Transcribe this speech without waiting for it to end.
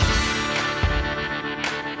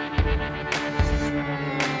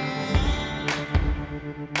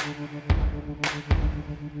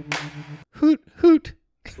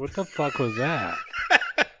What the fuck was that?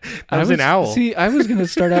 That was an owl. See, I was gonna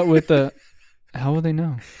start out with the. How will they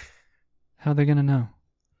know? How are they gonna know?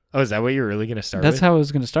 Oh, is that what you're really gonna start That's with? how I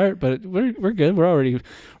was gonna start, but we're good. We're already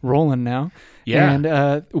rolling now. Yeah.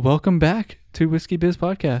 And welcome back to Whiskey Biz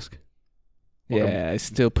Podcast. Welcome. Yeah, I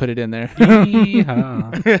still put it in there.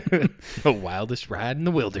 Yeehaw. The wildest ride in the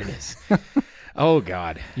wilderness. Oh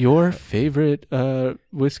God. Your favorite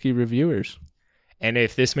whiskey reviewers. And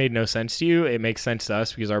if this made no sense to you, it makes sense to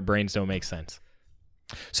us because our brains don't make sense.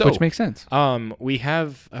 So, Which makes sense. we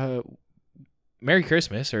have Merry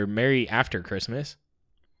Christmas or Merry After Christmas,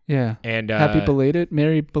 Yeah. and Happy belated,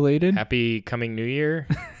 Merry belated. Happy coming New Year.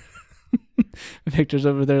 Victor's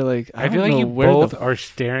over there like, I don't feel like know you where both the are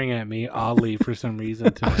staring at me oddly for some reason I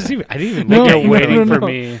tonight. didn't even No, look You're at you. waiting no, for no.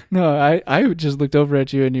 me. No, I just looked over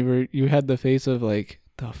at you and you had the face of like,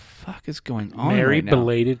 the fuck is going on Merry right now?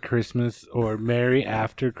 belated Christmas or Merry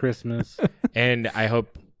after Christmas. And I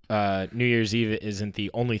hope New Year's Eve isn't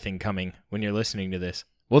the only thing coming when you're listening to this.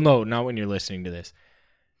 Well, no, not when you're listening to this.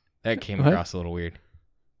 That came What? across a little weird.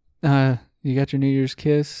 You got your New Year's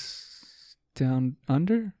kiss down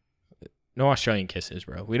under? No Australian kisses,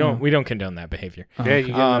 bro. We Oh. don't condone that behavior. Oh, Yeah, okay. you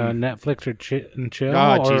get Netflix or chill.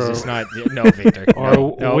 Oh, or, Jesus, not no, Victor.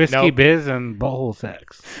 Or no, whiskey no. biz and butthole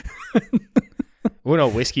sex. Oh no,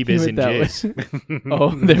 whiskey biz You and went that jizz.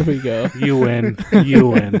 Oh, there we go. You win. You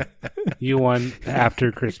win. You won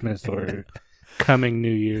after Christmas or coming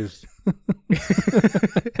New Year's.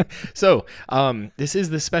 So, this is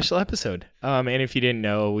the special episode. And if you didn't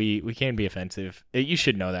know, we can be offensive. You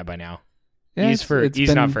should know that by now. Yeah, He's it's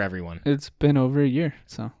not been- for everyone. It's been over a year,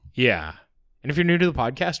 so Yeah. And if you're new to the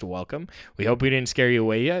podcast, welcome. We hope we didn't scare you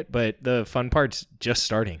away yet, but the fun part's just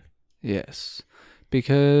starting. yes.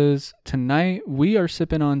 Because tonight we are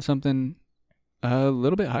sipping on something a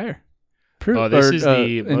little bit higher. Oh, this is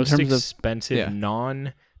the in most terms of- expensive yeah.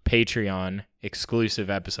 non-Patreon exclusive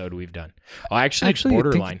episode we've done. Oh, actually, it's Actually,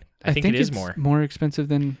 borderline. I think it is it's more. more expensive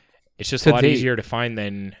than It's just to a lot date. easier to find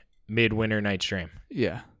than Midwinter Night's Dream,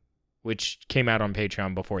 yeah. which came out on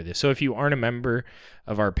Patreon before this. So if you aren't a member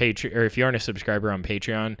of our Patreon, or if you aren't a subscriber on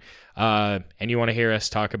Patreon, and you want to hear us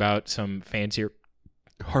talk about some fancier,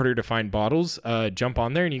 harder to find bottles, jump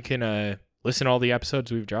on there and you can listen to all the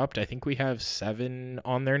episodes we've dropped. I think we have 7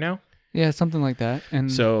 on there now. Yeah, something like that.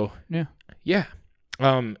 And So yeah.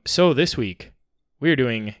 So this week we are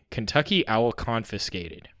doing Kentucky Owl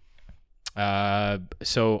Confiscated.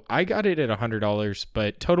 So I got it at $100,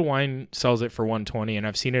 but Total Wine sells it for $120, and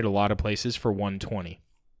I've seen it a lot of places for $120.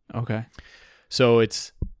 Okay. So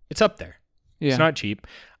it's up there. Yeah. It's not cheap.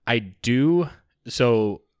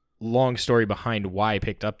 So long story behind why I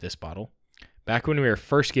picked up this bottle. Back when we were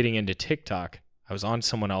first getting into TikTok, I was on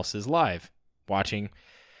someone else's live watching,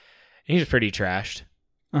 and he was pretty trashed.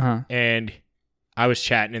 Uh-huh. And I was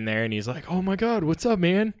chatting in there, and he's like, "Oh my God, what's up,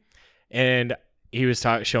 man?" And he was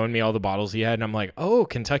showing me all the bottles he had, and I'm like, "Oh,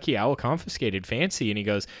 Kentucky Owl Confiscated, fancy." And he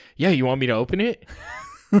goes, "Yeah, you want me to open it?"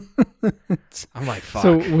 I'm like, "Fuck."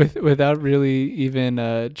 So without really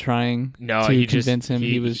even trying No, to he convince him,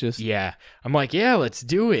 he was just yeah. I'm like, "Yeah, let's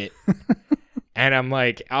do it." And I'm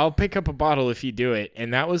like, "I'll pick up a bottle if you do it."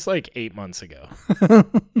 And that was like 8 months ago.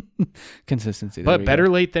 consistency. There But we better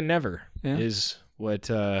go. late than never Yeah. is what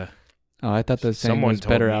Oh, I thought the saying someone was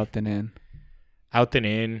told better me. out than in. out than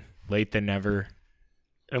in, late than never.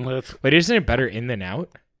 And let's Wait, isn't it better in than out?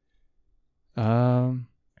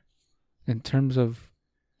 In terms of,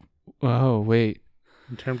 oh wait,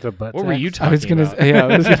 in terms of butt What were sex. you I talking was gonna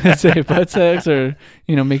about? I was gonna say butt sex or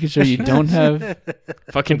making sure you don't have.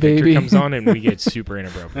 Fucking the Victor baby. comes on and we get super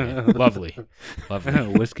inappropriate. Lovely.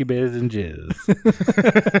 Whiskey biz and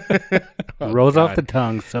jizz. Oh, Rolls off the God.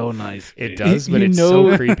 tongue so nice. It does, but You it's know-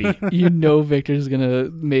 so creepy. Victor's gonna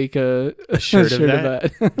make a shirt shirt of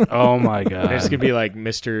of that. Oh my god. There's gonna be like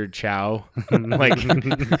Mr. Chow, like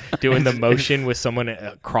doing the motion with someone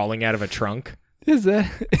crawling out of a trunk. Is that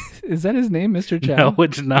his name, Mr. Chow? No,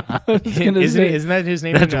 it's not. I was gonna Isn't say, that his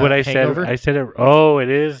name? That's in, what I Hangover? said. I said it. Oh, it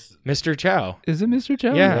is. Mr. Chow. is it Mr.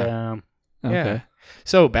 Chow? Yeah. Okay. Yeah.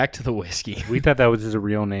 So back to the whiskey. We thought that was his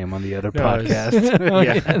real name on the other No, it's- podcast. Oh,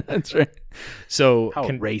 Yeah. yeah, that's right. So How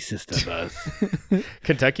racist of us.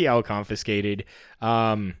 Kentucky Owl Confiscated.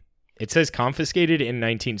 It says confiscated in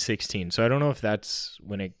 1916. So I don't know if that's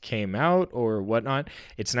when it came out or whatnot.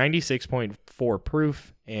 It's 96.4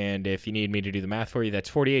 proof. And if you need me to do the math for you, that's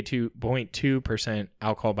 48.2%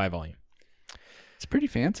 alcohol by volume. It's pretty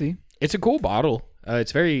fancy. It's a cool bottle.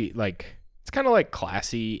 It's very it's kind of like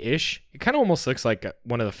classy-ish. It kind of almost looks like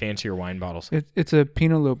one of the fancier wine bottles. It's a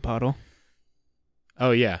Pinot Loup bottle.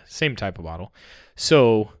 Oh yeah, same type of bottle.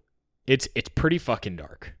 So it's pretty fucking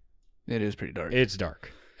dark. It is pretty dark. It's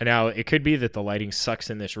dark. Now, it could be that the lighting sucks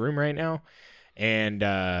in this room right now, and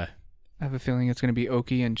I have a feeling it's going to be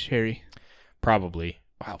oaky and cherry. probably.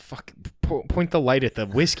 Wow, fuck. Point the light at the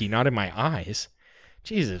whiskey, not in my eyes.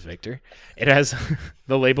 Jesus, Victor. It has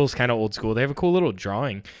the label's kind of old school. They have a cool little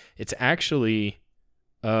drawing. It's actually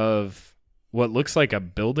of what looks like a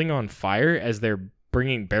building on fire as they're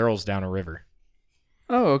bringing barrels down a river.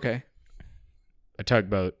 Oh, okay. A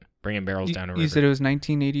tugboat bringing barrels down a river. You said it was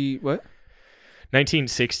 1980, what?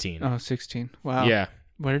 1916. Oh, 16. Wow. Yeah.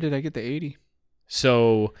 Where did I get the 80?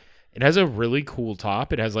 So it has a really cool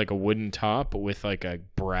top. It has like a wooden top with like a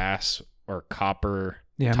brass or copper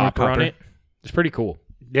topper on it. It's pretty cool.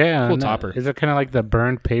 Yeah. Cool topper. Is it kind of like the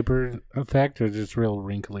burned paper effect, or is it just real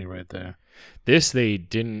wrinkly right there? This, they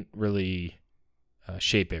didn't really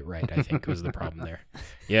shape it right, I think, was the problem there.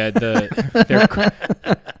 Yeah,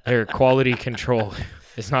 their quality control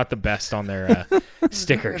is not the best on their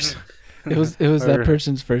stickers. It was that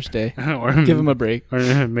person's first day. Or Give him a break.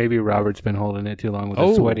 Or maybe Robert's been holding it too long with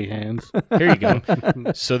his sweaty hands. Here you go.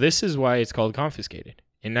 So this is why it's called confiscated.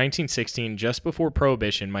 In 1916, just before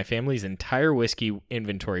Prohibition, my family's entire whiskey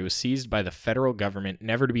inventory was seized by the federal government,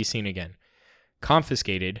 never to be seen again.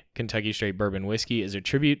 Confiscated Kentucky Straight Bourbon Whiskey is a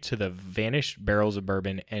tribute to the vanished barrels of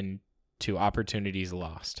bourbon and to opportunities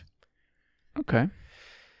lost. Okay.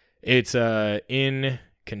 It's in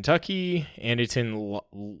Kentucky, and it's in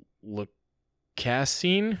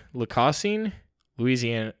Lacassine,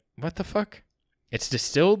 Louisiana. What the fuck? It's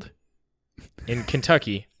distilled in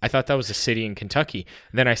Kentucky. I thought that was a city in Kentucky.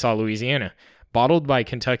 Then I saw Louisiana. Bottled by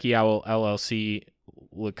Kentucky Owl LLC,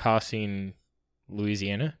 Lacassine,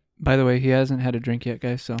 Louisiana. By the way, he hasn't had a drink yet,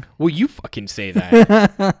 guys, so. Well, you fucking say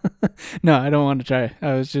that. No, I don't want to try.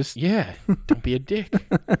 I was just. Yeah, don't be a dick.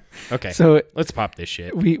 Okay, So let's pop this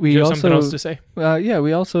shit. we Do you have also. something else to say? Yeah,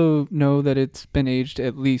 we also know that it's been aged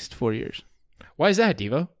at least 4 years Why is that,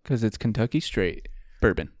 Devo? because it's Kentucky Straight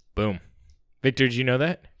Bourbon. Boom. Victor, did you know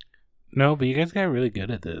that? No, but you guys got really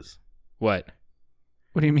good at this. What?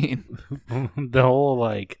 What do you mean? The whole,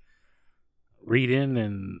 like, reading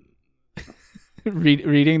and...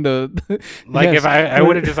 Reading the... Like, Yes. if I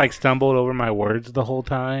would have just, like, stumbled over my words the whole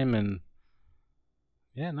time and...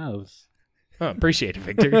 Yeah, no, it was... Oh, appreciate it,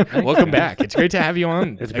 Victor. Welcome back. It's great to have you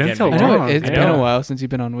on. It's been again, so I Victor. know, long. it's I been know. a while since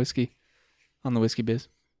you've been on whiskey. On the whiskey biz.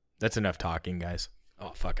 That's enough talking, guys.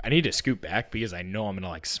 Oh, fuck. I need to scoot back because I know I'm going to,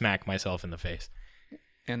 like, smack myself in the face.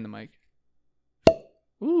 And the mic.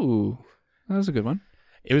 Ooh. That was a good one.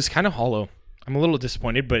 It was kind of hollow. I'm a little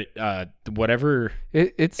disappointed, but whatever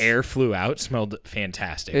It's air flew out smelled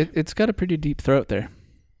fantastic. It's got a pretty deep throat there.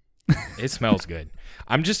 It smells good.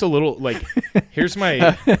 I'm just a little, like, here's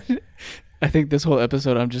my... I think this whole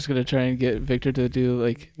episode I'm just gonna try and get Victor to do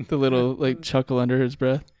like the little like chuckle under his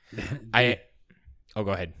breath. Oh,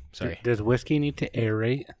 go ahead. Sorry. Does whiskey need to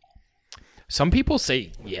aerate? Some people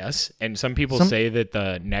say yes, and some people say that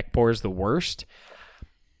the neck pour is the worst.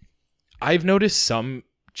 I've noticed some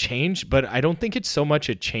change, but I don't think it's so much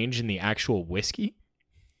a change in the actual whiskey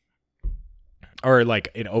or like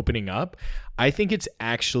it opening up. I think it's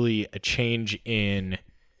actually a change in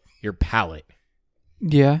your palate.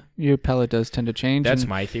 Yeah, your palate does tend to change. That's and,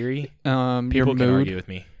 my theory. your People can mood argue with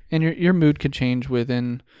me. and your mood could change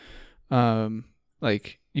within,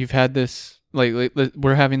 like you've had this like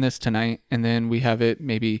we're having this tonight, and then we have it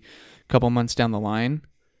maybe a couple months down the line.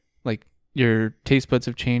 Like your taste buds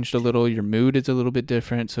have changed a little, your mood is a little bit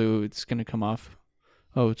different, so it's gonna come off.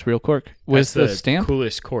 Oh, it's real cork with That's the stamp.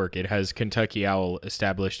 Coolest cork. It has Kentucky Owl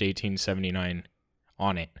established 1879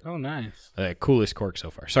 on it. Oh, nice. Coolest cork so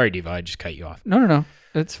far. Sorry, Diva, I just cut you off. No,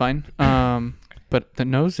 it's fine. But the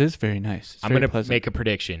nose is very nice. It's I'm very gonna pleasant. make a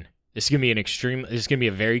prediction. This is gonna be This is gonna be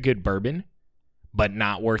a very good bourbon, but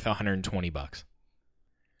not worth $120.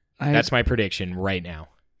 That's my prediction right now.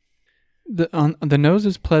 The nose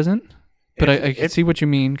is pleasant, but I can It's- see what you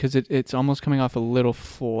mean because it's almost coming off a little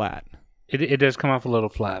flat. It does come off a little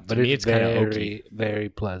flat, but To me, it's it's kinda very, very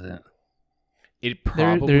pleasant. It There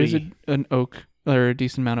probably is an oak or a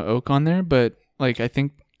decent amount of oak on there, but like I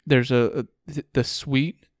think there's the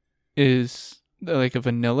sweet is like a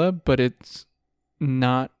vanilla, but it's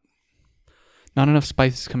not enough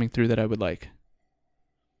spices coming through that I would like.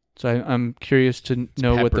 So I'm curious to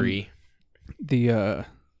know what peppery. the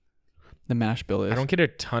mash bill is. I don't get a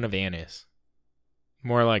ton of anise.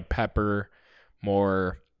 More like pepper,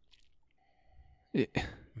 more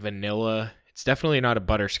vanilla. It's definitely not a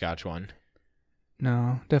butterscotch one.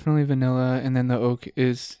 No, definitely vanilla, and then the oak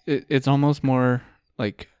is it's almost more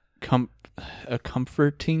like a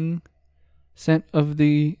comforting scent of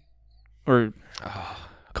the or Oh,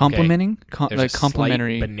 complementing there's like a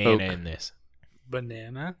complementary slight banana oak. in this.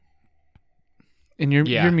 Banana? And you're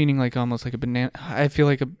Yeah. meaning like almost like a banana. I feel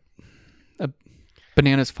like a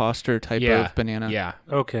Bananas Foster type Yeah. of banana. Yeah.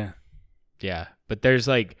 Okay. Yeah. But there's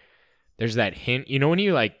that hint. You know when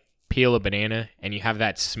you like peel a banana and you have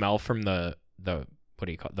that smell from the what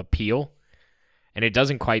do you call it? The peel? And it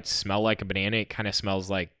doesn't quite smell like a banana. It kind of smells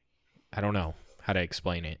like, I don't know how to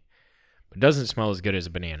explain it. But it doesn't smell as good as a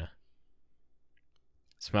banana.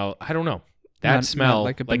 I don't know. That Not smell,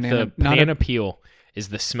 like like, a banana- the not a- banana peel is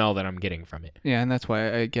the smell that I'm getting from it. Yeah, and that's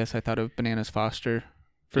why I guess I thought of Bananas Foster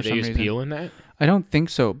for Do they some use reason. peel in that? I don't think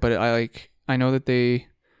so, but I know that they.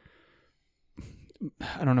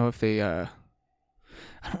 I don't know if they. I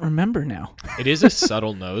don't remember now. It is a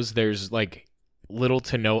subtle nose. There's like little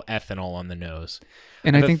to no ethanol on the nose.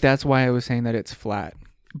 And I The think f- that's why I was saying that it's flat,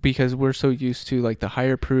 because we're so used to like the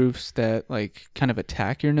higher proofs that like kind of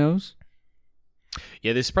attack your nose.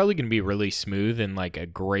 Yeah, this is probably going to be really smooth and like a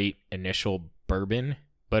great initial bourbon,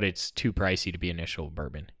 but it's too pricey to be initial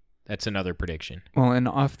bourbon. That's another prediction. Well, and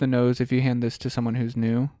off the nose, if you hand this to someone who's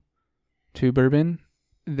new to bourbon,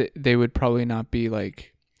 they would probably not be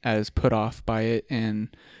like as put off by it and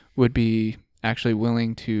would be actually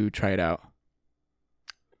willing to try it out.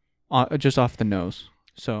 Just off the nose.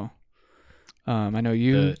 So, I know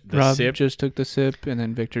you, The Rob, sip- just took the sip, and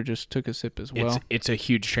then Victor just took a sip as well. It's a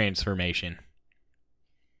huge transformation.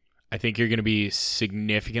 I think you're going to be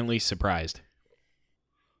significantly surprised.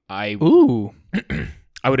 Ooh.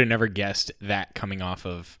 I would have never guessed that coming off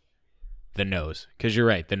of the nose, because you're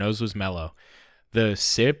right. The nose was mellow. The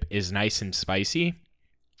sip is nice and spicy.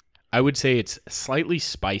 I would say it's slightly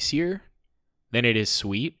spicier than it is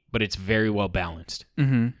sweet, but it's very well balanced.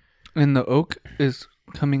 Mm-hmm. And the oak is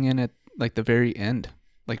coming in at like the very end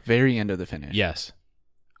of the finish. Yes.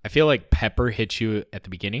 I feel like pepper hits you at the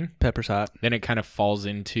beginning. Pepper's hot. Then it kind of falls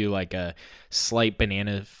into like a slight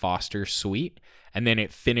Banana Foster sweet. And then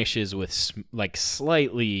it finishes with like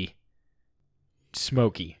slightly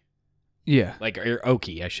smoky. Yeah. Like, or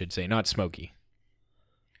oaky, I should say, not smoky.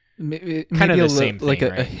 Maybe Kind of the a same thing, like a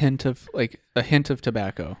right? hint of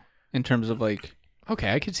tobacco in terms of like,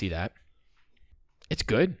 Okay, I could see that. It's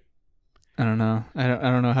good. I don't know. I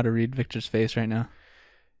don't know how to read Victor's face right now.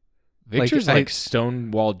 Victor's I- like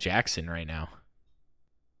Stonewall Jackson right now.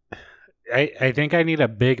 I think I need a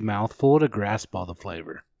big mouthful to grasp all the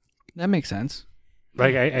flavor. That makes sense.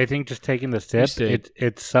 Like I think just taking the sip, Used to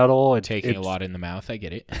it's subtle. Taking a lot in the mouth, I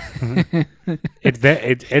get it.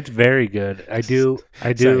 It's very good. I do.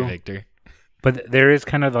 Sorry, Victor. But there is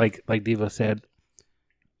kind of like Devo said,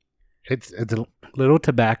 it's a little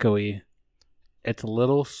tobacco-y. It's a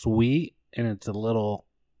little sweet, and it's a little.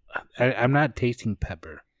 I'm not tasting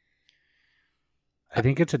pepper. I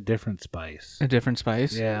think it's a different spice. A different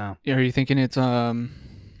spice. Yeah. Are you thinking it's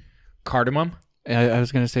Cardamom? I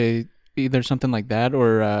was gonna say either something like that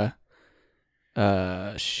or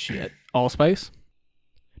allspice?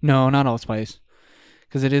 No, not allspice.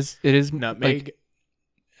 Because it is Nutmeg?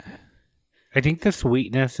 I think the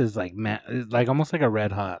sweetness is like almost like a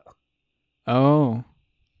red hot. Oh.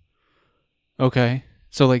 Okay.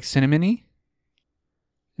 So like cinnamony?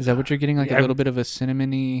 Is that what you're getting? Like Yeah, a little bit of a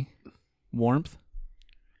cinnamony warmth?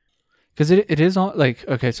 Because it is all like,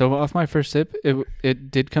 okay, so off my first sip,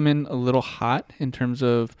 it did come in a little hot in terms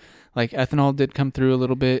of like ethanol did come through a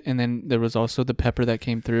little bit, and then there was also the pepper that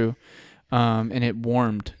came through, and it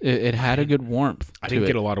warmed. It had a good warmth. I to didn't it.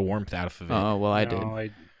 get a lot of warmth out of it. Oh well, I did. No,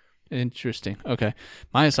 Interesting. Okay,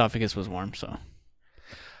 my esophagus was warm, so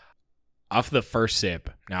Off the first sip,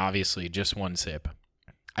 now obviously just one sip,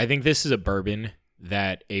 I think this is a bourbon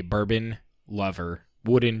that a bourbon lover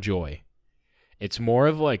would enjoy. It's more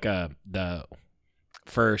of like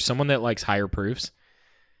for someone that likes higher proofs,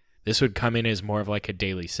 this would come in as more of like a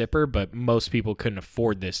daily sipper, but most people couldn't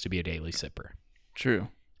afford this to be a daily sipper. true.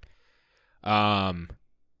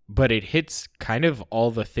 But it hits kind of all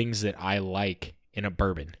the things that I like in a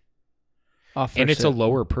bourbon. Off And first it's a sip.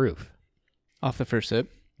 lower proof. Off the first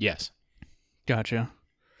sip. Yes. Gotcha.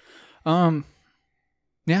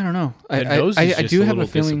 Yeah, I don't know. The nose is I just do a have little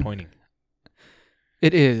a feeling disappointing.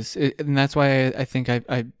 it is, and that's why I think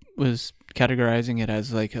I was categorizing it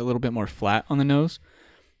as like a little bit more flat on the nose.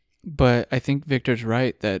 But I think Victor's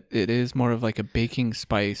right that it is more of like a baking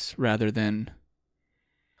spice rather than,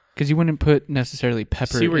 because you wouldn't put necessarily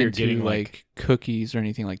pepper See where you're into getting, like cookies or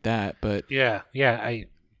anything like that. But yeah, I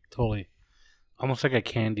totally almost like a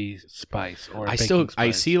candy spice or a I baking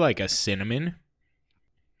I spice. see like a cinnamon,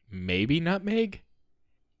 maybe nutmeg,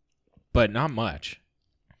 but not much.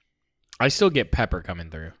 I still get pepper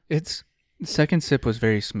coming through. its second sip was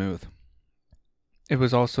very smooth. It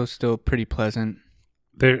was also still pretty pleasant.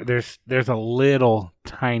 There's a little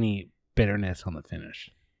tiny bitterness on the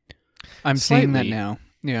finish. I'm seeing that Slightly. now.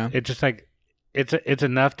 Yeah. It's just like it's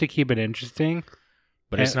enough to keep it interesting.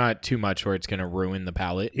 But it's not too much where it's going to ruin the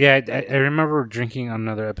palate. Yeah, I remember drinking on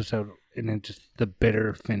another episode, and it just the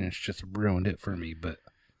bitter finish just ruined it for me. But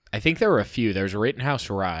I think there were a few. There's Rittenhouse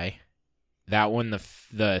Rye. That one,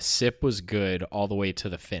 the sip was good all the way to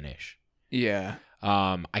the finish. Yeah.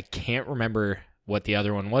 I can't remember what the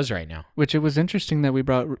other one was right now. Which it was interesting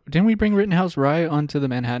that didn't we bring Rittenhouse Rye onto the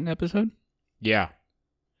Manhattan episode? Yeah.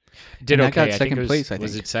 Did And that okay. got I second think place, I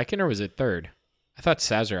was think. it second or was it third? I thought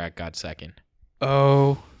Sazerac got second.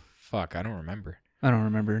 Oh, Fuck, I don't remember. I don't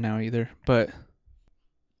remember now either, but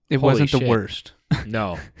it Holy wasn't the shit. worst.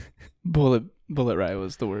 No. Bullet Rye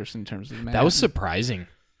was the worst in terms of Manhattan. That was surprising.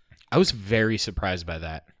 I was very surprised by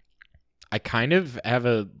that. I kind of have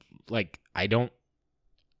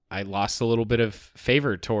I lost a little bit of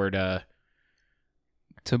favor toward to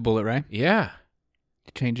Bullet Rye, yeah.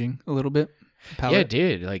 changing a little bit. Yeah, it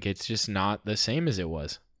did. Like, it's just not the same as it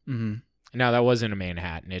was. Mm-hmm. Now, that wasn't a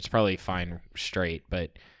Manhattan. It's probably fine straight,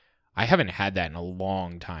 but I haven't had that in a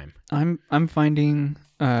long time. I'm finding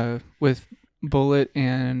with Bullet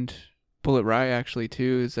and Bullet Rye actually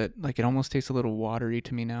too is that like it almost tastes a little watery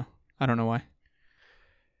to me now. I don't know why.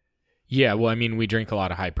 Yeah, well, I mean, we drink a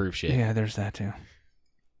lot of high proof shit. Yeah, there's that too.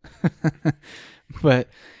 But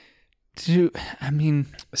I mean,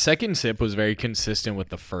 Second sip was very consistent with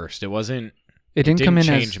the first. It wasn't. it didn't come in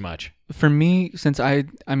change as much. for me since I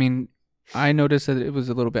mean I noticed that it was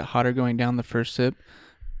a little bit hotter going down the first sip.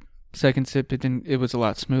 Second sip, it was a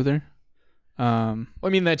lot smoother. Well, I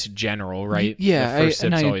mean, that's general, right? yeah, the first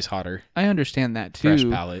and sip's I- always hotter. I understand that too. Fresh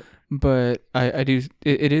palate. But I do.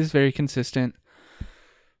 It is very consistent.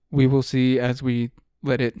 We will see as we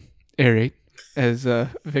let it aerate, as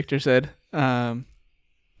Victor said.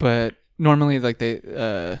 But normally, like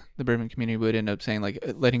the bourbon community would end up saying like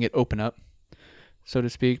letting it open up, so to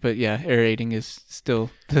speak. But yeah, aerating is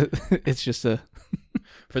still. It's just a.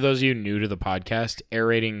 For those of you new to the podcast,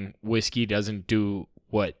 aerating whiskey doesn't do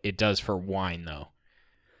what it does for wine, though.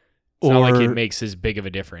 It's not like it makes as big of a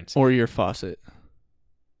difference. Or your faucet,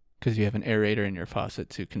 because you have an aerator in your faucet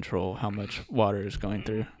to control how much water is going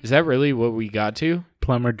through. Is that really what we got to?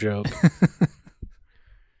 plumber joke.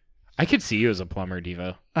 I could see you as a plumber,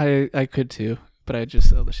 Devo. I could too, but I just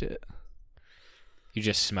sell the shit. You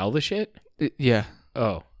just smell the shit? Yeah.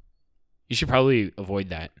 Oh. You should probably avoid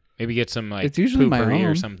that. Maybe get some like It's usually my poopery or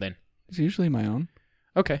own. something. It's usually my own.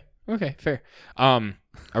 Okay, fair.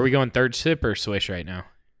 Are we going third sip or swish right now?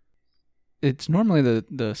 It's normally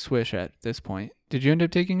the swish at this point. Did you end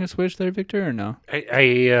up taking a swish there, Victor, or no?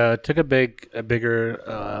 I took a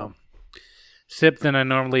bigger sip than I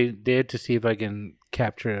normally did to see if I can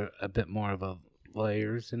capture a bit more of a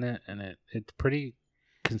layers in it, and it's pretty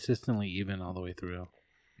consistently even all the way through.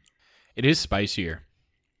 It is spicier,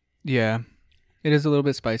 Yeah. It is a little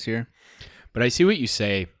bit spicier. but I see what you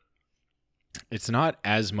say. It's not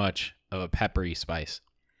as much of a peppery spice.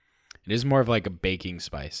 It is more of like a baking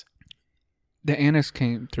spice. The anise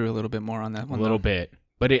came through a little bit more on that A one. little though. bit.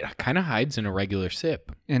 But it kind of hides in a regular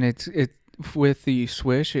sip. And it with the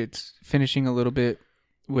swish, it's finishing a little bit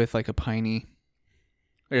with like a piney,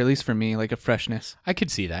 or at least for me, like a freshness. I could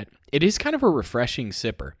see that. It is kind of a refreshing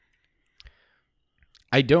sipper.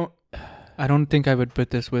 I don't think I would put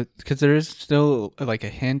this with, because there is still like a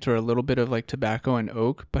hint or a little bit of like tobacco and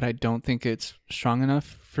oak, but I don't think it's strong enough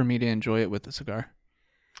for me to enjoy it with the cigar.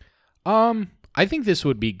 I think this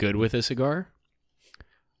would be good with a cigar.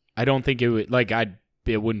 I don't think it would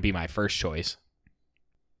it wouldn't be my first choice.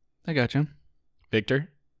 I got you. Victor?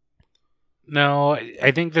 No,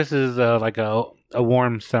 I think this is like a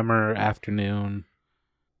warm summer afternoon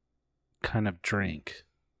kind of drink.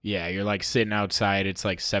 Yeah, you're like sitting outside, it's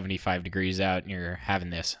like 75 degrees out and you're having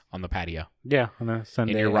this on the patio. Yeah, on a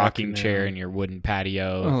Sunday In your rocking afternoon. chair in your wooden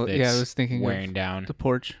patio Oh, that's yeah, I was thinking wearing of down. the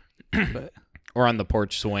porch, but Or on the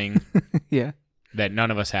porch swing yeah, that none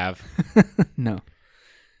of us have. no.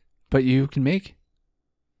 But you can make.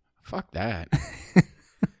 Fuck that.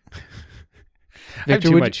 I have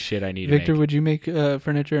too much shit I need Victor, to make. would you make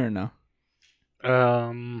furniture or no?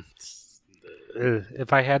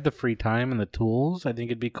 If I had the free time and the tools, I think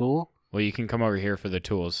it'd be cool. Well, you can come over here for the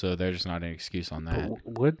tools, so there's not an excuse on that. But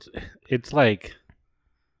what? It's like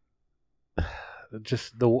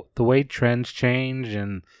just the way trends change,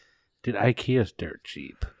 and dude, IKEA's dirt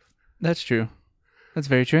cheap. That's true. That's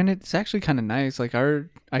very true, and it's actually kind of nice. Like our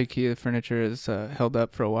IKEA furniture is held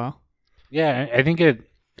up for a while. Yeah, I think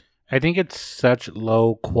it's such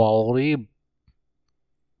low quality,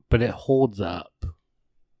 but it holds up,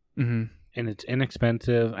 Mm-hmm. and it's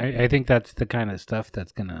inexpensive. I think that's the kind of stuff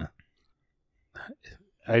that's gonna.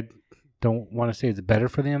 don't want to say it's better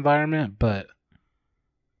for the environment, but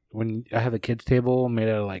when I have a kids table made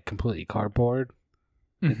out of like completely cardboard,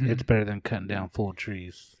 it's better than cutting down full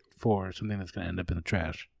trees for something that's going to end up in the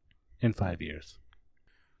trash in 5 years.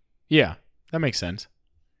 Yeah, that makes sense.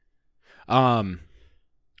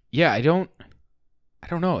 Yeah, I don't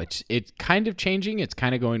know. It's kind of changing. It's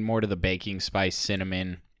kind of going more to the baking spice,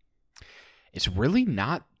 cinnamon. It's really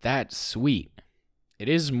not that sweet. It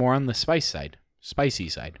is more on the spicy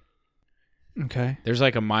side. Okay. There's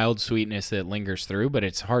like a mild sweetness that lingers through, but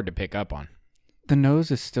it's hard to pick up on. The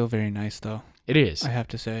nose is still very nice, though. It is. I have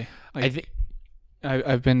to say. I think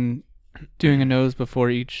I've been doing a nose before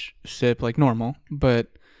each sip, like normal, but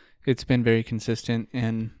it's been very consistent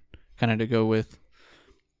and kind of to go with,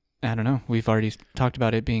 I don't know, we've already talked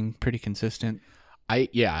about it being pretty consistent.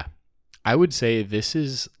 I would say this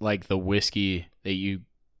is like the whiskey that you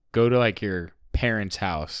go to like your parents'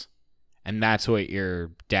 house and that's what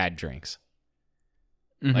your dad drinks.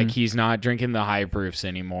 Mm-hmm. Like he's not drinking the high proofs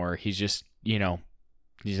anymore. He's just,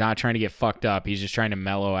 he's not trying to get fucked up. He's just trying to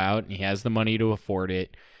mellow out and he has the money to afford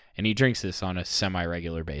it. And he drinks this on a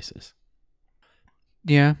semi-regular basis.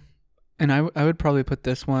 Yeah. And I would probably put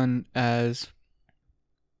this one as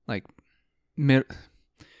like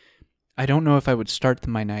I don't know if I would start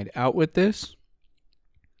my night out with this.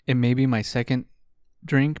 It may be my second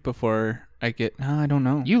drink before I get, I don't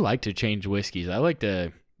know. You like to change whiskeys. I like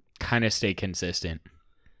to kind of stay consistent.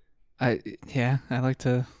 I like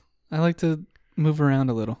to move around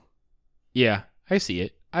a little. Yeah, I see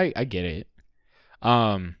it. I get it.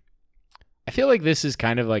 I feel like this is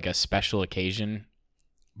kind of like a special occasion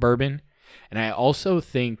bourbon. And I also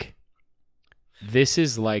think this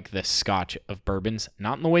is like the Scotch of bourbons.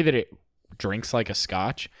 Not in the way that it drinks like a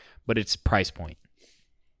Scotch, but its price point.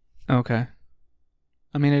 Okay.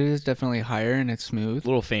 I mean, it is definitely higher and it's smooth. A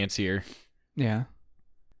little fancier. Yeah.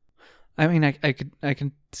 I mean, I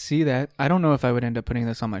can see that. I don't know if I would end up putting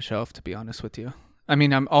this on my shelf, to be honest with you. I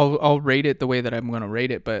mean, I'll rate it the way that I'm going to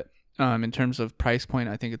rate it, but in terms of price point,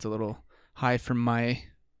 I think it's a little high for my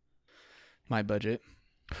budget.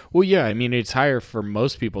 Well, yeah, I mean, it's higher for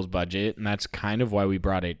most people's budget, and that's kind of why we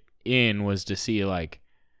brought it in, was to see, like,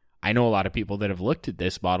 I know a lot of people that have looked at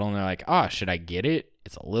this bottle, and they're like, should I get it?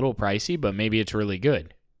 It's a little pricey, but maybe it's really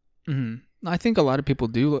good. Mm-hmm. I think a lot of people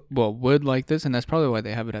would like this, and that's probably why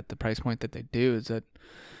they have it at the price point that they do, is that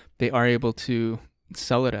they are able to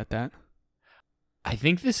sell it at that. I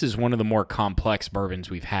think this is one of the more complex bourbons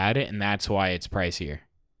we've had, and that's why it's pricier.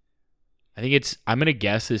 I think I'm going to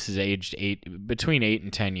guess this is aged between 8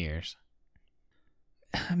 and 10 years.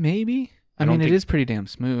 Maybe. I mean, it is pretty damn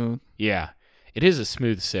smooth. Yeah, it is a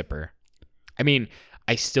smooth sipper. I mean,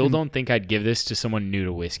 I still don't think I'd give this to someone new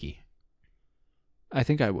to whiskey. I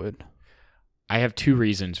think I would. I have two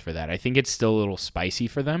reasons for that. I think it's still a little spicy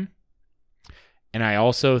for them. And I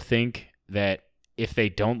also think that if they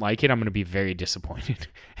don't like it, I'm going to be very disappointed.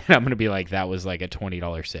 And I'm going to be like, that was like a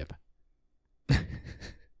 $20 sip.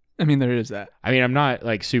 I mean, there is that. I mean, I'm not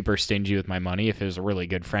like super stingy with my money. If it was a really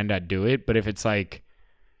good friend, I'd do it. But if it's like,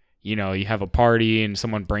 you have a party and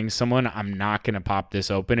someone brings someone, I'm not going to pop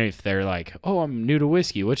this open if they're like, I'm new to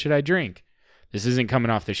whiskey. What should I drink? This isn't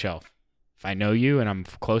coming off the shelf. If I know you and I'm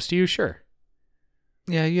close to you, sure.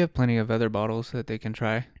 Yeah, you have plenty of other bottles that they can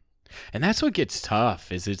try. And that's what gets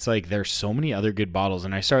tough, is it's like there's so many other good bottles.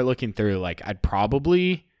 And I start looking through, like, I'd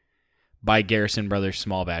probably buy Garrison Brothers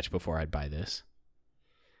Small Batch before I'd buy this.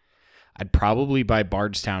 I'd probably buy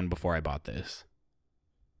Bardstown before I bought this.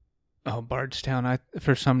 Oh, Bardstown. I,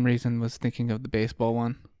 for some reason, was thinking of the baseball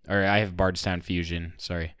one. Or I have Bardstown Fusion.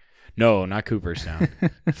 Sorry. No, not Cooperstown.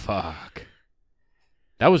 Fuck.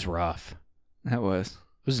 That was rough. That was.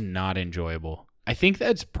 It was not enjoyable. I think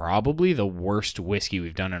that's probably the worst whiskey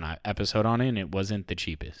we've done an episode on it, and it wasn't the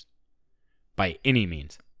cheapest. By any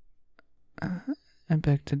means. I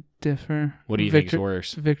beg to differ. What do you think is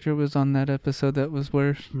worse? Victor was on that episode that was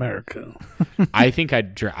worse. America. I think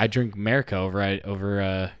I'd drink America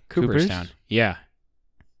over Cooperstown. Yeah.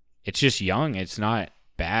 It's just young. It's not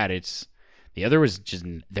bad. The other was just,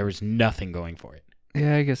 there was nothing going for it.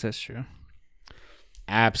 Yeah, I guess that's true.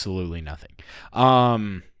 Absolutely nothing.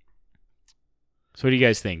 So what do you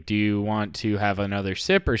guys think? Do you want to have another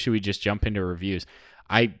sip, or should we just jump into reviews?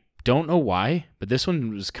 I don't know why, but this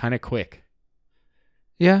one was kind of quick.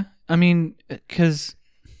 Yeah, I mean, because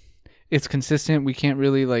it's consistent. We can't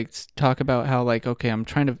really like talk about how like, okay, I'm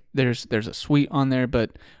trying to, there's a sweet on there,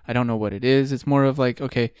 but I don't know what it is. It's more of like,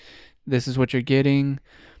 okay, this is what you're getting.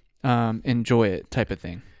 Enjoy it type of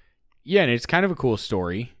thing. Yeah, and it's kind of a cool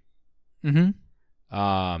story. Mm-hmm.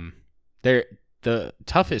 The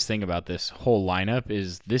toughest thing about this whole lineup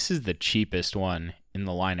is this is the cheapest one in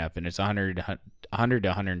the lineup, and it's $100 to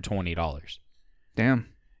 $120. Damn.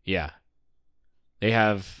 Yeah. They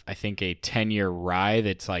have, I think, a 10-year rye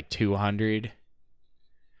that's like $200.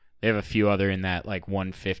 They have a few other in that like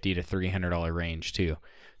 $150 to $300 range too.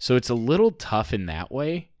 So it's a little tough in that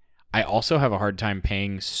way. I also have a hard time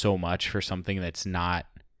paying so much for something that's not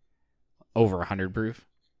over 100 proof.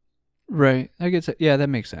 Right. I guess. Yeah, that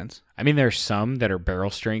makes sense. I mean, there's some that are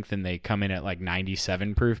barrel strength and they come in at like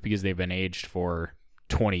 97 proof because they've been aged for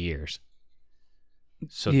 20 years.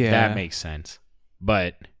 So that makes sense.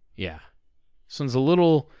 But yeah, this one's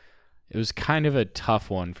it was kind of a tough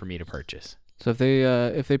one for me to purchase. So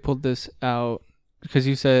if they pulled this out, because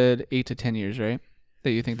you said 8 to 10 years, right?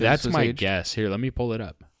 That you think that's was my aged? guess. Here, let me pull it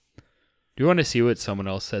up. Do you want to see what someone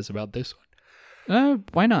else says about this one?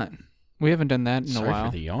 Why not? We haven't done that in Sorry a while.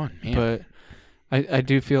 for the yawn, man. But I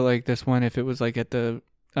do feel like this one, if it was like at the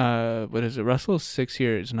what is it, Russell's 6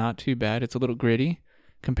 years, not too bad. It's a little gritty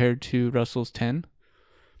compared to Russell's 10.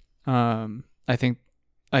 I think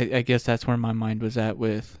I guess that's where my mind was at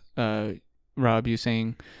with Rob, you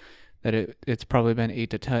saying that it's probably been 8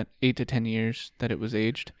 to 10 years that it was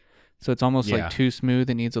aged. So it's almost like too smooth.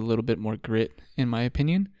 It needs a little bit more grit, in my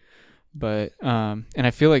opinion. But and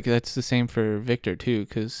I feel like that's the same for Victor too,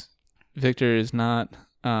 because Victor is not.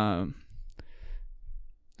 I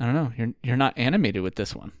don't know. You're not animated with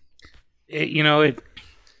this one.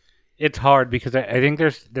 It's hard because I think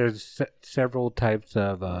there's several types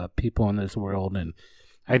of people in this world, and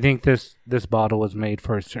I think this bottle was made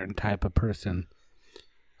for a certain type of person.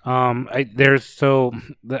 Let's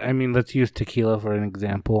use tequila for an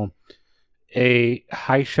example. A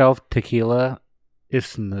high shelf tequila is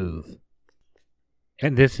smooth,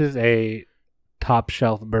 and this is a top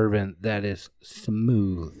shelf bourbon that is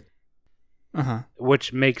smooth.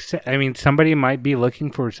 Which makes sense. I mean, somebody might be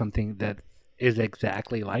looking for something that is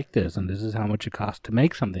exactly like this, and this is how much it costs to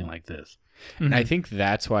make something like this. Mm-hmm. And I think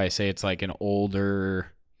that's why I say it's like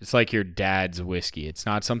it's like your dad's whiskey. It's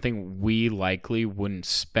not something we likely wouldn't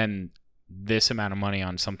spend this amount of money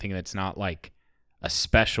on, something that's not like a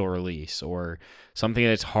special release or something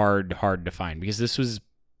that's hard to find, because this was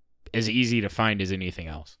as easy to find as anything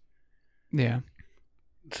else. Yeah.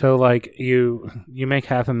 So like you make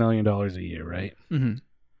 $500,000 a year, right? Mm-hmm.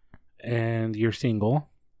 And you're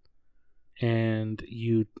single, and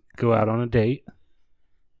you go out on a date,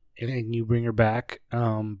 and then you bring her back,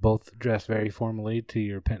 both dressed very formally, to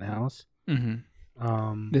your penthouse.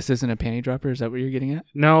 Mm-hmm. This isn't a panty dropper. Is that what you're getting at?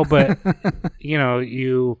 No, but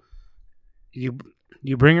you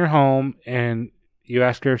bring her home and you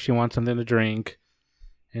ask her if she wants something to drink,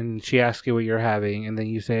 and she asks you what you're having, and then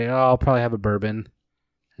you say, "Oh, I'll probably have a bourbon,"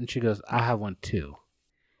 and she goes, "I have one too."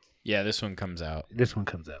 Yeah, this one comes out.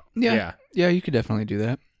 Yeah, you could definitely do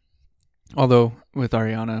that. Although with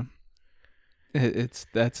Ariana,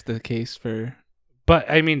 that's the case for. But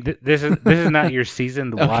I mean, this is not your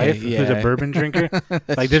seasoned wife who's a bourbon drinker.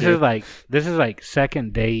 Like this true. This is like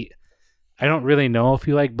second date. I don't really know if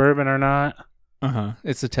you like bourbon or not.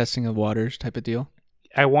 It's a testing of waters type of deal.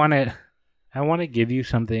 I want to give you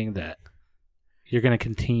something that you're going to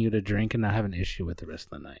continue to drink and not have an issue with the rest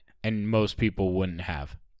of the night. And most people wouldn't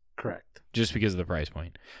have. Correct. Just because of the price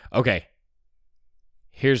point. Okay.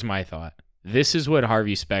 Here's my thought. This is what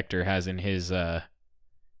Harvey Specter has in his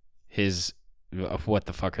what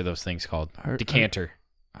the fuck are those things called? Decanter.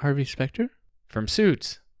 Harvey Specter? From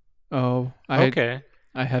Suits. Oh, okay.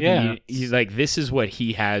 I have. Yeah. He's like, this is what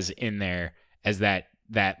he has in there as that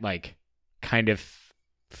like kind of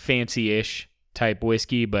fancy-ish type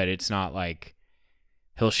whiskey, but it's not like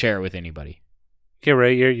he'll share it with anybody. Okay,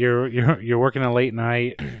 right. You're working a late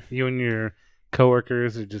night. You and your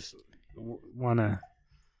coworkers just want to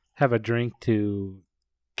have a drink to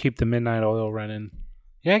keep the midnight oil running.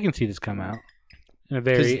 Yeah, I can see this come out in a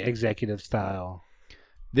very executive style.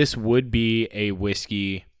 This would be a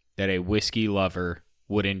whiskey that a whiskey lover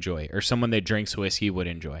would enjoy, or someone that drinks whiskey would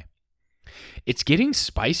enjoy. It's getting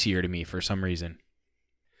spicier to me for some reason.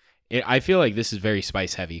 I feel like this is very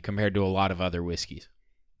spice heavy compared to a lot of other whiskeys.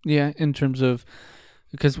 Yeah, in terms of,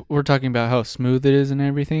 because we're talking about how smooth it is and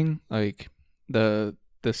everything, like the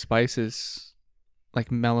spice is like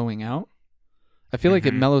mellowing out. I feel like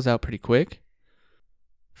it mellows out pretty quick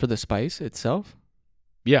for the spice itself.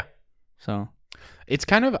 Yeah. So it's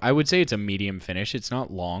kind of, I would say it's a medium finish. It's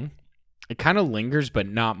not long. It kind of lingers, but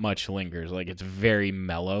not much lingers. Like it's very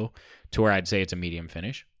mellow to where I'd say it's a medium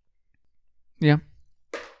finish. Yeah.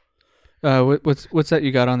 What's that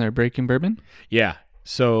you got on there? Breaking Bourbon? Yeah.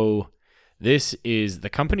 So this is the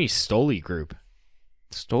company Stoli Group.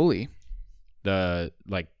 Stoli? The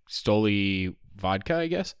like Stoli vodka, I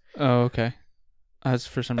guess. Oh, okay. As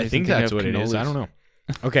for some reason, I think that's what it is. I don't know.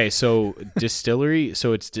 Okay, so distillery.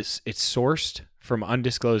 So it's sourced from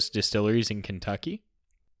undisclosed distilleries in Kentucky.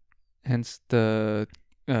 Hence the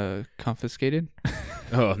confiscated.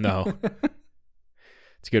 Oh no,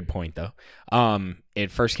 it's a good point though.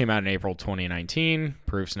 It first came out in April 2019.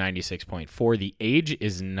 Proof's 96.4. The age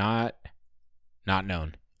is not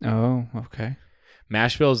known. Oh, okay.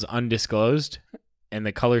 Mash bill is undisclosed, and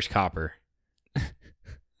the color's copper.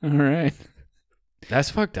 All right. That's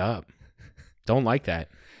fucked up. Don't like that.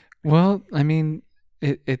 Well, I mean,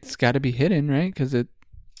 it's got to be hidden, right? Because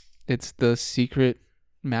it's the secret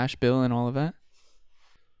mash bill and all of that.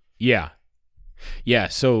 Yeah.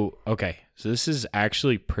 So okay. So this is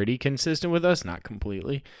actually pretty consistent with us, not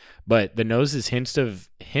completely, but the nose is hints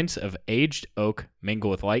of aged oak mingle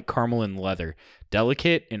with light caramel and leather,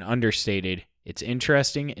 delicate and understated. It's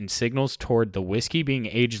interesting and signals toward the whiskey being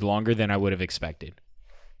aged longer than I would have expected.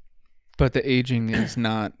 But the aging is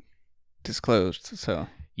not disclosed, so.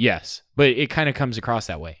 Yes, but it kind of comes across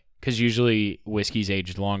that way because usually whiskeys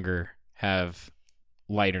aged longer have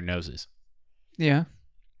lighter noses. Yeah.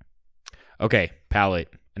 Okay, palate.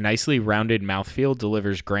 A nicely rounded mouthfeel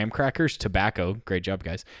delivers graham crackers, tobacco, great job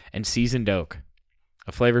guys, and seasoned oak.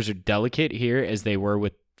 The flavors are delicate here as they were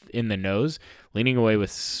in the nose, leaning away with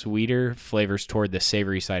sweeter flavors toward the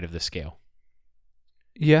savory side of the scale.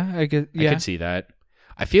 Yeah, I get. Yeah. I could see that.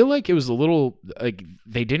 I feel like it was a little like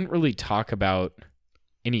they didn't really talk about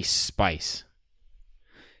any spice.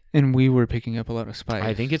 And we were picking up a lot of spice.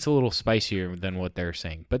 I think it's a little spicier than what they're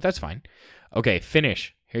saying, but that's fine. Okay,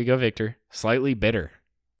 finish. Here you go, Victor. Slightly bitter.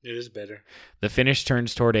 It is bitter. The finish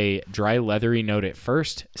turns toward a dry, leathery note at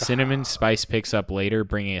first. Cinnamon spice picks up later,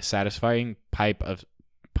 bringing a satisfying pop of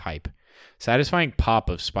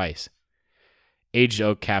spice. Aged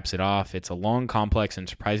oak caps it off. It's a long, complex, and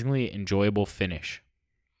surprisingly enjoyable finish.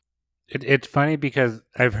 It's funny because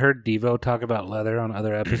I've heard Devo talk about leather on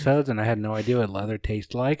other episodes, and I had no idea what leather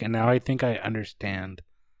tastes like, and now I think I understand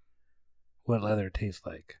what leather tastes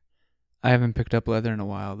like. I haven't picked up leather in a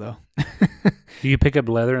while, though. Do you pick up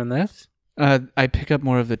leather in this? I pick up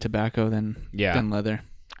more of the tobacco than leather.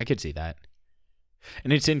 I could see that.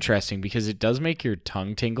 And it's interesting because it does make your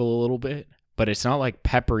tongue tingle a little bit, but it's not like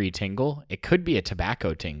peppery tingle. It could be a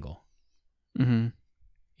tobacco tingle. Mm-hmm.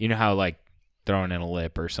 You know how like throwing in a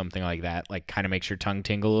lip or something like that, like kind of makes your tongue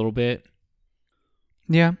tingle a little bit?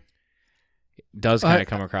 Yeah. It does kind of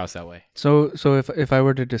come across that way. So if I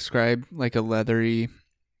were to describe like a leathery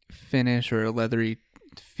finish or a leathery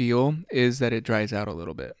feel, is that it dries out a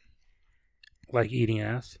little bit. Like eating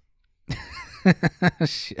ass?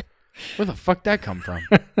 Shit. Where the fuck that come from?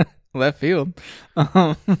 Left field.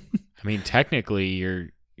 I mean, technically, you're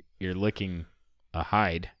licking a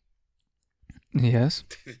hide. Yes.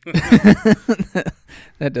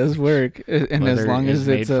 That does work, and Leather as long as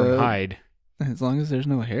made it's from hide. as long as there's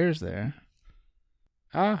no hairs there.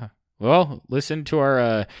 Well, listen to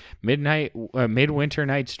our Midwinter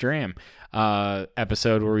Night's Dram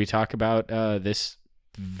episode where we talk about this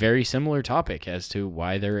very similar topic as to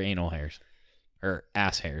why there are anal hairs or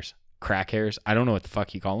ass hairs, crack hairs. I don't know what the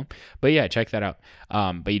fuck you call them, but yeah, check that out.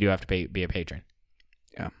 But you do have to be a patron.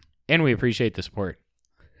 Yeah, and we appreciate the support.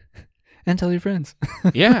 And tell your friends.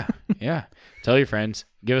 yeah. Tell your friends.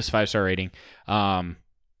 Give us a 5-star rating. But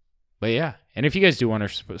yeah, and if you guys do want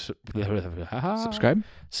to Subscribe,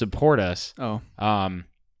 support us. the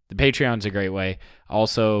Patreon's a great way.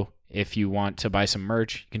 Also, if you want to buy some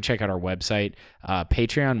merch, you can check out our website.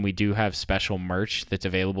 Patreon, we do have special merch that's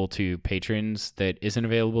available to patrons that isn't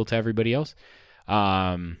available to everybody else.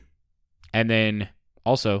 And then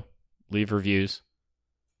also leave reviews.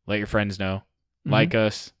 Let your friends know. Mm-hmm. Like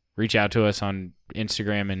us. Reach out to us on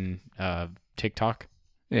Instagram and TikTok.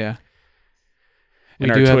 Yeah.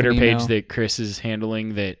 And our Twitter page that Chris is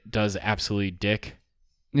handling that does absolutely dick.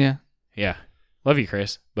 Yeah. Yeah. Love you,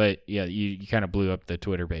 Chris. But yeah, you kind of blew up the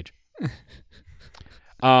Twitter page.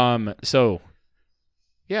 So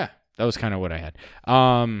yeah, that was kind of what I had.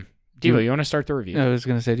 Devo, you want to start the review? I was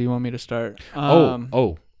going to say, do you want me to start?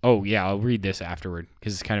 Oh, yeah. I'll read this afterward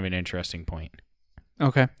because it's kind of an interesting point.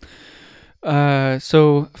 Okay.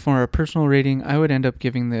 So for a personal rating, I would end up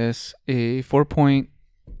giving this a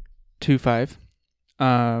 4.25.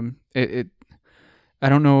 I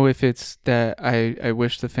don't know if it's that I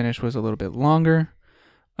wish the finish was a little bit longer.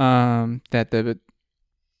 That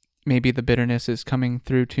maybe the bitterness is coming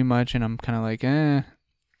through too much, and I'm kind of like,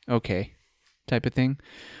 okay, type of thing.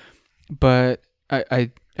 But I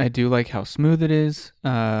do like how smooth it is.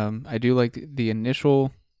 I do like the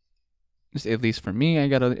initial. At least for me, I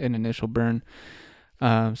got an initial burn.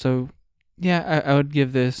 So, yeah, I would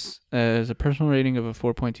give this as a personal rating of a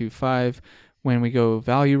 4.25. When we go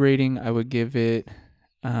value rating, I would give it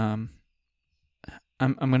I'm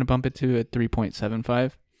gonna bump it to a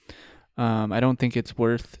 3.75. I don't think it's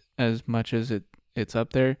worth as much as it's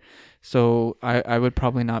up there, so I would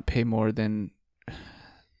probably not pay more than.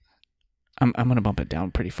 I'm gonna bump it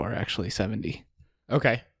down pretty far, actually, 70.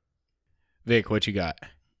 Okay. Vic, what you got?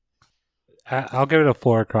 I'll give it a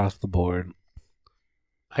 4 across the board.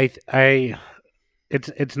 It's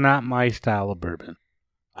not my style of bourbon.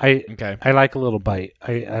 Okay. I like a little bite.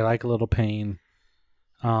 I like a little pain.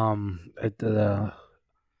 I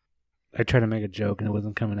tried to make a joke and it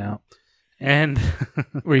wasn't coming out. And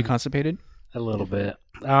Were you constipated? a little bit.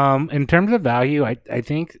 In terms of value, I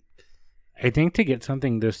think to get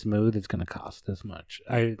something this smooth, it's going to cost this much.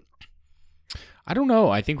 I don't know.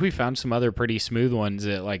 I think we found some other pretty smooth ones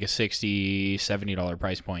at like a $60, $70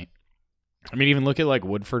 price point. I mean, even look at like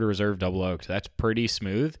Woodford Reserve Double Oaked. That's pretty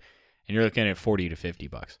smooth, and you're looking at $40 to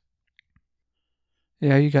 $50.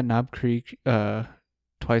 Yeah, you got Knob Creek,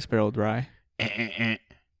 twice barrel rye.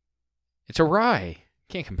 It's a rye.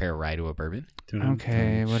 Can't compare a rye to a bourbon.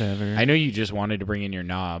 Okay, whatever. I know you just wanted to bring in your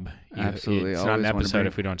knob. Absolutely. It's not an episode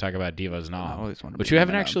if we don't talk about Diva's I knob. always want to. But you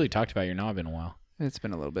haven't actually talked about your knob in a while. It's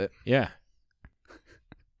been a little bit. Yeah.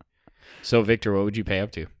 So, Victor, what would you pay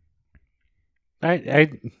up to?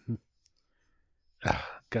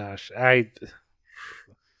 Gosh, I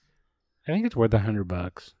think it's worth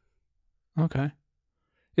 $100. Okay.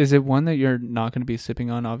 Is it one that you're not going to be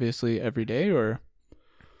sipping on, obviously, every day, or?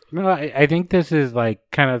 No, I think this is like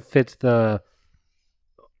kind of fits the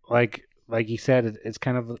like you said. It's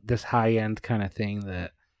kind of this high end kind of thing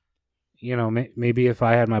that maybe if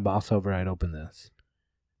I had my boss over, I'd open this.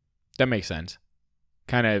 That makes sense.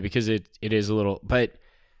 Kind of because it is a little, but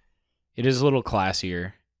it is a little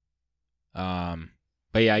classier. But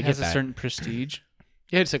yeah, I get that. It has a certain prestige.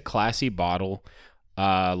 Yeah, it's a classy bottle.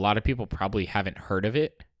 A lot of people probably haven't heard of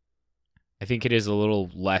it. I think it is a little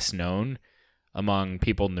less known among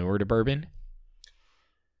people newer to bourbon.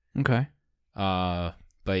 Okay.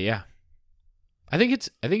 But yeah, I think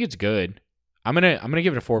it's good. I'm gonna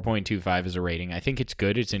give it a 4.25 as a rating. I think it's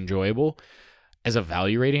good. It's enjoyable. As a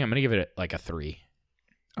value rating, I'm gonna give it like a 3.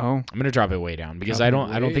 Oh. I'm gonna drop it way down because I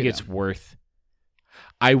don't think it's worth.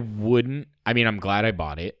 I'm glad I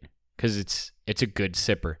bought it because it's a good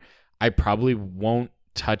sipper. I probably won't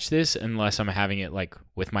touch this unless I'm having it like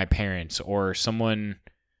with my parents or someone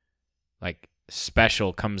like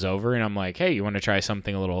special comes over and I'm like, hey, you want to try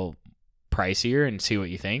something a little pricier and see what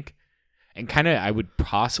you think? And kind of I would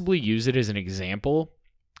possibly use it as an example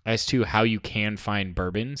as to how you can find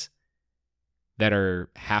bourbons that are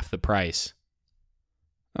half the price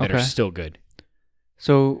that are still good.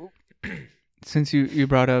 So since you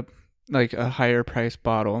brought up like a higher price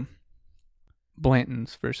bottle,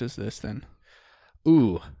 Blanton's versus this then.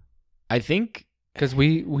 Ooh, I think because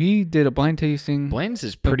we did a blind tasting. Blanton's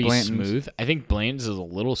is pretty smooth. I think Blanton's is a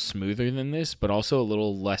little smoother than this, but also a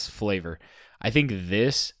little less flavor. I think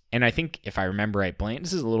this, and I think if I remember right,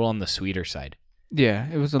 Blanton's is a little on the sweeter side. Yeah,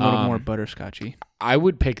 it was a little more butterscotchy. I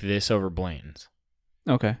would pick this over Blanton's.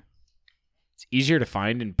 Okay. It's easier to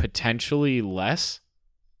find and potentially less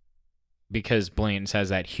because Blanton's has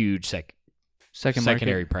that huge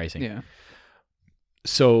secondary pricing. Yeah.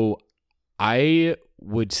 So I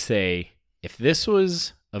would say if this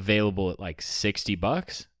was available at like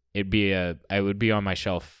 $60, I would be on my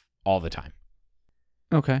shelf all the time.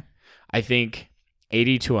 Okay. I think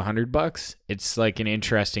 $80 to $100, it's like an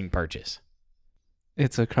interesting purchase.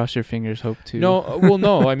 It's a cross your fingers hope too. No, well,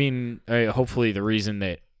 no. I mean, hopefully the reason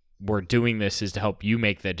that we're doing this is to help you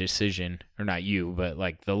make the decision, or not you, but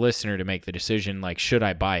like the listener to make the decision, like, should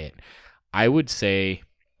I buy it? I would say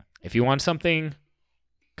if you want something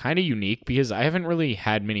kind of unique, because I haven't really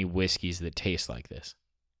had many whiskeys that taste like this.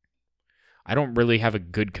 I don't really have a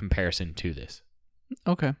good comparison to this.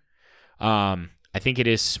 Okay. I think it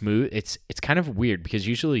is smooth. It's kind of weird because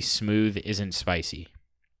usually smooth isn't spicy.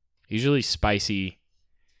 Usually spicy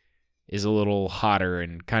is a little hotter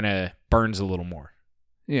and kind of burns a little more.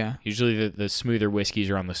 Yeah. Usually the smoother whiskeys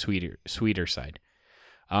are on the sweeter side.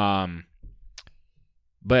 But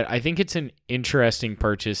I think it's an interesting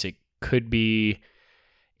purchase. It could be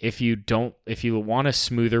if you want a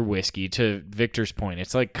smoother whiskey, to Victor's point,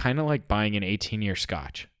 it's like kind of like buying an 18-year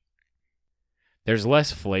Scotch. There's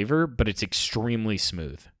less flavor, but it's extremely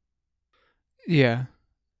smooth. Yeah.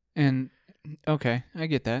 And okay, I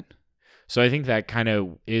get that. So I think that kind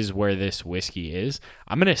of is where this whiskey is.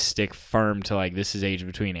 I'm going to stick firm to like this is aged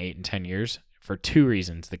between 8 and 10 years for 2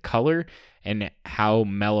 reasons. The color and how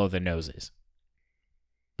mellow the nose is.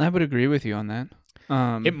 I would agree with you on that.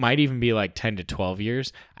 It might even be like 10 to 12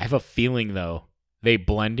 years. I have a feeling, though, they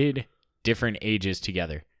blended different ages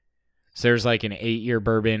together. So there's like an 8-year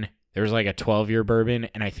bourbon, there was like a 12-year bourbon,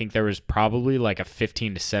 and I think there was probably like a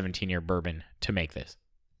 15 to 17-year bourbon to make this.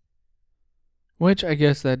 Which I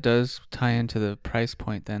guess that does tie into the price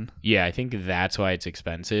point then. Yeah, I think that's why it's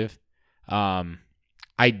expensive.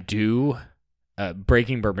 I do.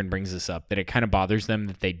 Breaking Bourbon brings this up, that it kind of bothers them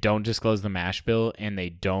that they don't disclose the mash bill and they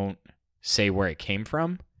don't say where it came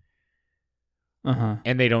from.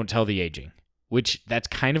 And they don't tell the aging, which that's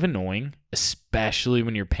kind of annoying, especially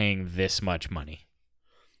when you're paying this much money.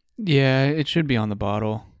 Yeah, it should be on the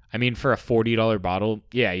bottle. I mean, for a $40 bottle,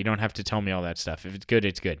 yeah, you don't have to tell me all that stuff. If it's good,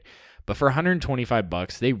 it's good. But for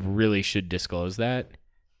 $125, they really should disclose that.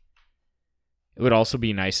 It would also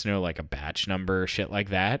be nice to know like a batch number or shit like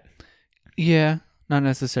that. Yeah, not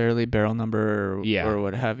necessarily barrel number Yeah. or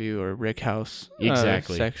what have you, or rick house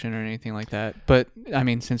Exactly. section or anything like that. But I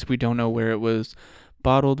mean, since we don't know where it was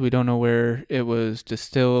bottled, we don't know where it was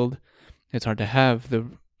distilled, it's hard to have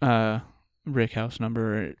the rick house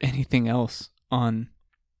number or anything else on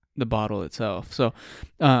the bottle itself. So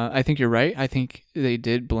I think you're right. I think they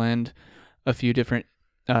did blend a few different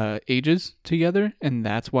ages together, and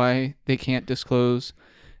that's why they can't disclose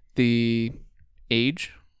the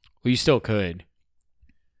age. Well, you still could,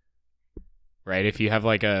 right? If you have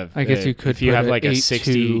like I guess you could. If you put have like a 8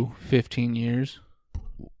 60, to 15 years.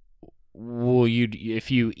 well,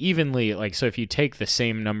 if you evenly like, so if you take the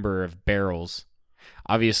same number of barrels,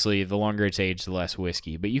 obviously the longer it's aged, the less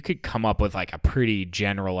whiskey. But you could come up with like a pretty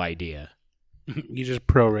general idea. You just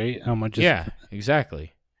prorate how much. Yeah,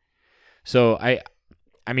 exactly. So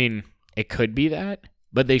I mean, it could be that,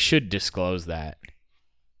 but they should disclose that.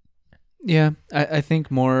 Yeah, I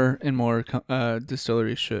think more and more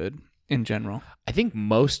distilleries should in general. I think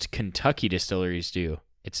most Kentucky distilleries do.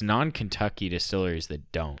 It's non-Kentucky distilleries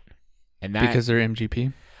that don't. And that, Because they're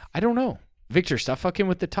MGP. I don't know. Victor, stop fucking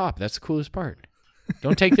with the top. That's the coolest part.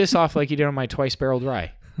 Don't take this off like you did on my twice barreled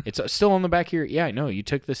rye. It's still on the back of your... Yeah, I know. You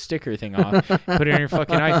took the sticker thing off, put it on your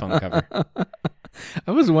fucking iPhone cover.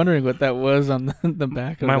 I was wondering what that was on the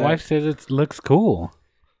back of My that. wife says it looks cool.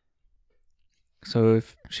 So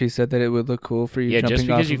if she said that it would look cool for you Yeah, just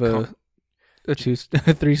jumping off because of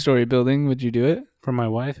a 3-story building, would you do it? For my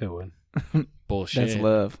wife, it would. Bullshit. That's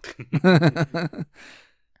love.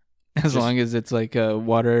 As Just- long as it's like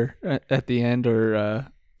water at the end, or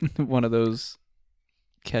one of those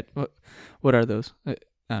what are those? I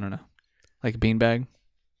don't know. Like a beanbag?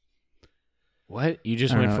 What? You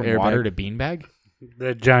just I don't went know, from water airbag. to beanbag?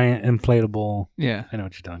 The giant inflatable. Yeah. I know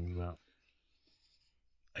what you're talking about.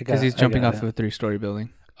 Because he's jumping off of a 3-story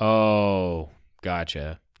building. Oh,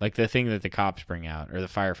 gotcha. Like the thing that the cops bring out or the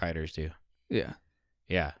firefighters do. Yeah.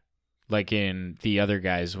 Yeah. Like in The Other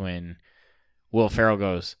Guys when Will Ferrell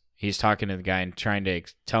goes, he's talking to the guy and trying to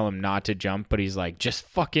tell him not to jump, but he's like, just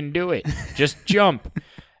fucking do it. Just jump.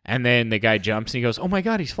 And then the guy jumps and he goes, oh my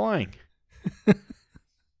God, he's flying.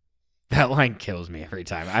 That line kills me every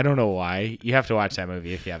time. I don't know why. You have to watch that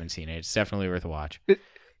movie if you haven't seen it. It's definitely worth a watch.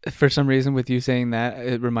 For some reason, with you saying that,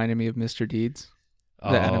 it reminded me of Mr. Deeds,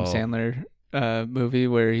 the Adam Sandler movie,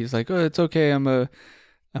 where he's like, "Oh, it's okay. I'm a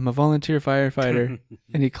volunteer firefighter,"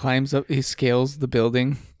 and he climbs up, he scales the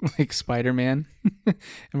building like Spider-Man, and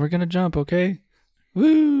we're gonna jump, okay?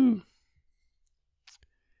 Woo!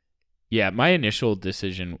 Yeah, my initial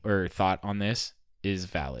decision or thought on this is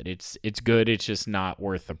valid. It's good. It's just not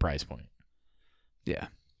worth the price point. Yeah.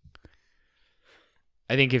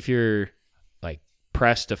 I think if you're like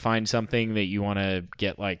pressed to find something that you want to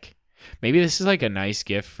get, like maybe this is like a nice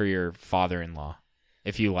gift for your father-in-law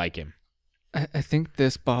if you like him. I think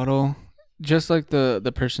this bottle, just like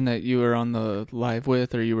the person that you were on the live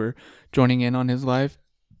with, or you were joining in on his live,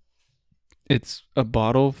 it's a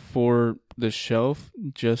bottle for the shelf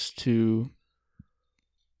just to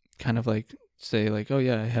kind of like say like, oh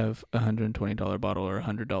yeah, I have $120 bottle or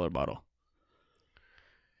 $100 bottle.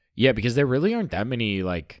 Yeah, because there really aren't that many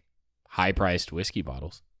like high-priced whiskey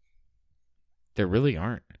bottles. There really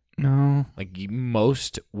aren't. No. Like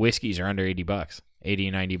most whiskeys are under $80, $80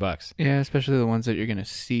 and $90. Yeah, especially the ones that you're going to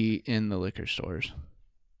see in the liquor stores.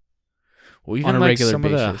 Well, even On a like regular some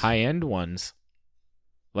of the basis. high-end ones,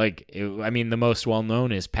 like the most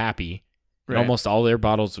well-known is Pappy. And Right. almost all their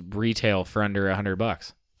bottles retail for under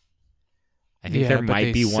 $100. I think Yeah, there but might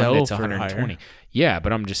they be one sell that's for 120. higher. Yeah,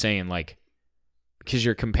 but I'm just saying, like, because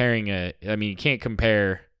you're comparing you can't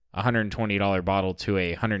compare a $120 bottle to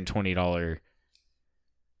a $120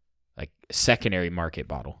 like secondary market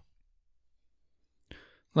bottle.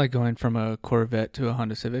 Like going from a Corvette to a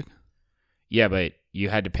Honda Civic. Yeah, but you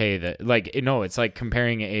had to pay it's like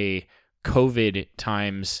comparing a COVID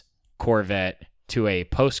times Corvette to a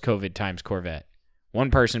post-COVID times Corvette.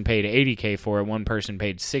 One person paid $80K for it. One person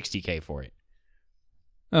paid $60K for it.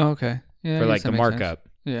 Oh, okay. Yeah. For I like guess the that makes sense. markup.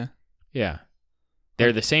 Yeah. Yeah.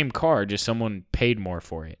 They're the same car, just someone paid more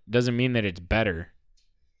for it. Doesn't mean that it's better.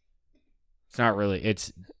 It's not really.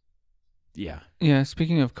 It's, yeah. Yeah.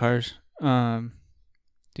 Speaking of cars, do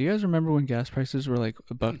you guys remember when gas prices were like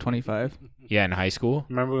 $1.25? Yeah, in high school.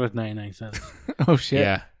 Remember it was 99 cents. Oh shit.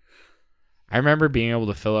 Yeah. I remember being able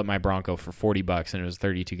to fill up my Bronco for $40 and it was a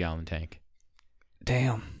 32-gallon tank.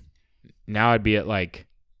 Damn. Now I'd be at like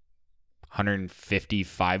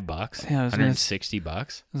 $155, Yeah, I was gonna $160. I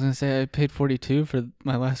was gonna say I paid 42 for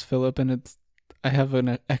my last fill up, and I have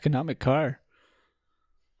an economic car.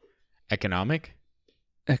 Economic?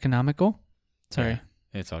 Economical? Sorry. Yeah,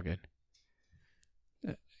 it's all good.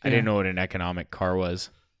 I Yeah. didn't know what an economic car was.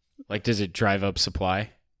 Like, does it drive up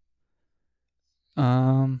supply?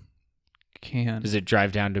 Can. Does it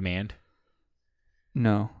drive down demand?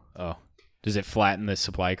 No. Oh. Does it flatten the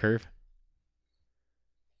supply curve?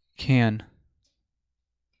 Can.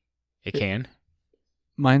 It can?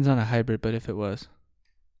 Mine's on a hybrid, but if it was,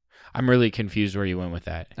 I'm really confused where you went with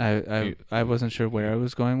that. I wasn't sure where I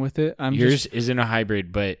was going with it. Yours isn't a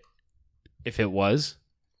hybrid, but if it was,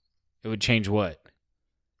 it would change what?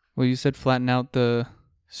 Well, you said flatten out the.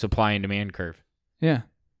 Supply and demand curve. Yeah.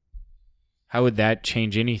 How would that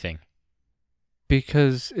change anything?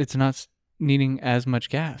 Because it's not needing as much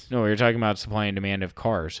gas. No, we were talking about supply and demand of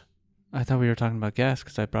cars. I thought we were talking about gas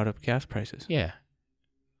because I brought up gas prices. Yeah.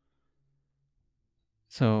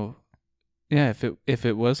 So, yeah, if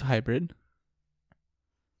it was hybrid,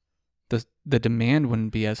 the demand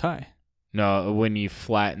wouldn't be as high. No, when you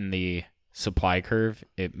flatten the supply curve,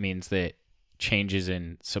 it means that changes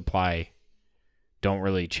in supply don't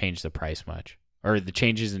really change the price much. Or the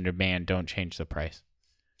changes in demand don't change the price.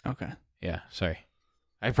 Okay. Yeah, sorry.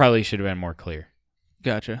 I probably should have been more clear.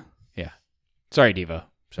 Gotcha. Yeah. Sorry, Devo.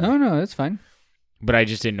 Sorry. No, it's fine. But I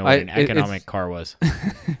just didn't know what an economic car was.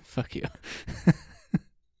 Fuck you.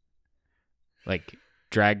 Like,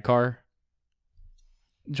 drag car?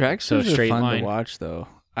 Dragsters are straight fun line. to watch, though.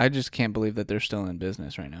 I just can't believe that they're still in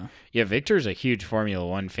business right now. Yeah, Victor's a huge Formula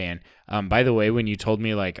One fan. By the way, when you told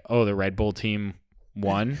me, like, oh, the Red Bull team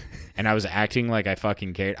won, and I was acting like I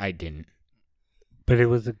fucking cared, I didn't. But it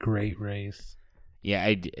was a great race.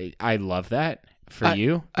 Yeah, I love that for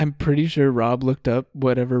you. I'm pretty sure Rob looked up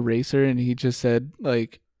whatever racer, and he just said,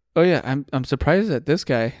 like, oh, yeah, I'm surprised at this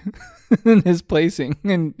guy and his placing.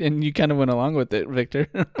 And you kind of went along with it, Victor.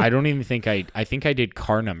 I don't even think I think I did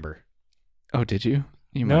car number. Oh, did you?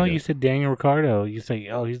 No, you said Daniel Ricciardo. You say,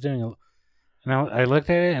 oh, he's doing. And I looked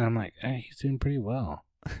at it and I'm like, hey, he's doing pretty well.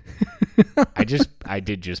 I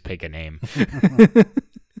did just pick a name.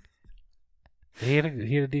 He had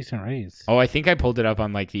a decent race. Oh, I think I pulled it up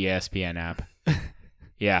on like the ESPN app.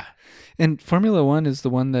 Yeah. And Formula One is the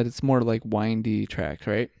one that it's more like windy track,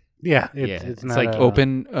 right? Yeah, it's not like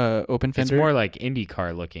Open fender. It's more like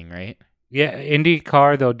IndyCar looking, right? Yeah,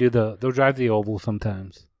 IndyCar they'll drive the oval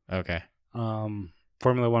sometimes. Okay.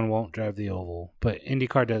 Formula One won't drive the oval, but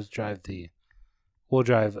IndyCar does will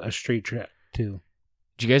drive a street track too.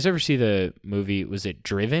 Did you guys ever see the movie, was it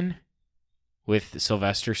Driven with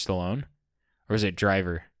Sylvester Stallone? Or was it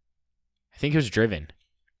Driver? I think it was Driven.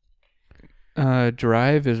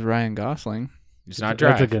 Drive is Ryan Gosling. It's not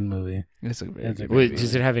Drive. That's a good movie. It's a Wait, great Wait,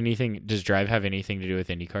 movie. does Drive have anything to do with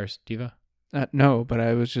IndyCars, Diva? No, but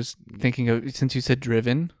I was just thinking of, since you said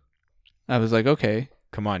Driven, I was like, okay,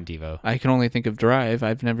 Come on, Devo. I can only think of Drive.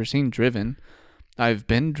 I've never seen Driven. I've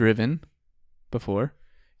been driven before.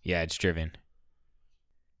 Yeah, it's Driven.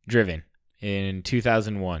 Driven. In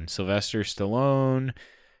 2001, Sylvester Stallone,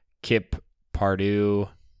 Kip Pardue,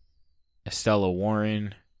 Estella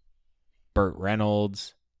Warren, Burt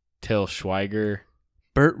Reynolds, Till Schweiger.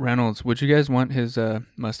 Burt Reynolds. Would you guys want his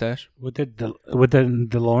mustache? With the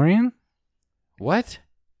DeLorean? What?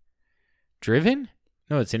 Driven?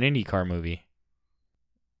 No, it's an IndyCar movie.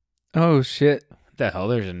 Oh, shit. What the hell?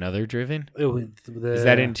 There's another Driven? Is Is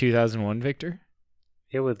that in 2001, Victor?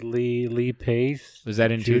 Yeah, with Lee Pace. Was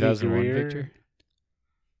that in Judy 2001, Greer. Victor?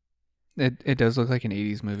 It does look like an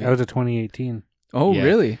 80s movie. That was a 2018. Oh, Yeah.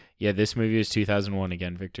 really? Yeah, this movie is 2001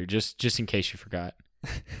 again, Victor. Just in case you forgot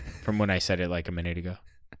from when I said it like a minute ago.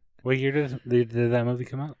 What year did that movie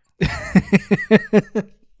come out?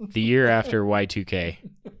 The year after Y2K.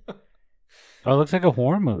 Oh, it looks like a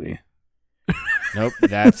horror movie. Nope,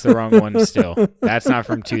 that's the wrong one still. That's not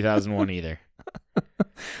from 2001 either.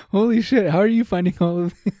 Holy shit. How are you finding all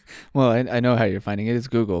of these? Well, I know how you're finding it. It's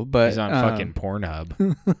Google. But He's on fucking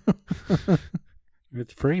Pornhub.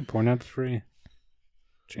 It's free. Pornhub's free.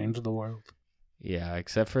 Change the world. Yeah,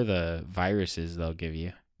 except for the viruses they'll give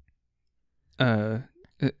you.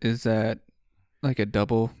 Is that like a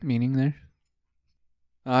double meaning there?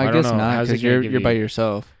 I I don't guess know. not, How's it because gonna you're give you're by you-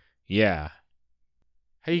 yourself. Yeah.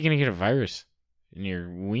 How are you gonna get a virus in your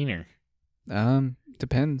wiener?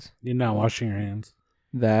 Depends. You're not washing your hands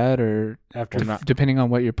That or after. Well, not- depending on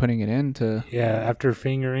what you're putting it into. Yeah, after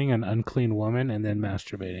fingering an unclean woman and then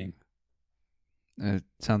masturbating. It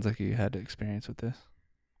sounds like you had experience with this.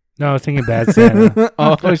 No, I was thinking Bad Santa.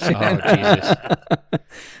 Oh shit! Oh, Jesus.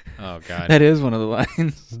 Oh God. That is one of the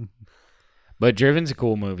lines. But Driven's a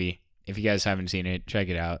cool movie. If you guys haven't seen it, check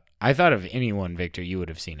it out. I thought of anyone, Victor, you would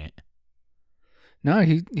have seen it. No,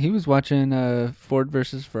 he was watching Ford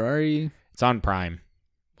versus Ferrari. It's on Prime.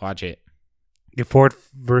 Watch it. The Ford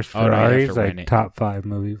vs. Oh, no, you have Ferrari to is rent like it. top 5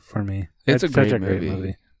 movie for me. It's a such great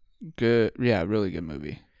movie. Good, yeah, really good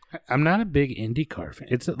movie. I'm not a big IndyCar fan.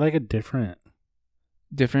 It's like a different.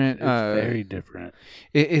 Different. It's very different.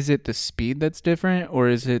 Is it the speed that's different, or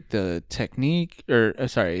is it the technique? Or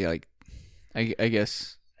sorry, like, I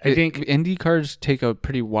guess I think- Indy cars take a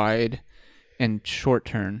pretty wide and short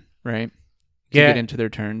turn, right? To Yeah. get into their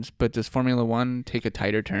turns, but does Formula One take a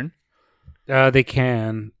tighter turn? They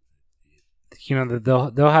can. You know,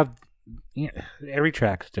 they'll have. Every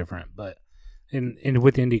track's different, but in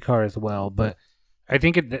with IndyCar as well. But I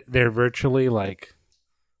think they're virtually like,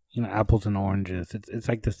 apples and oranges. It's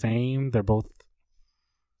like the same. They're both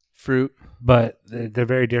Fruit. but they're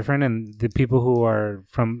very different, and the people who are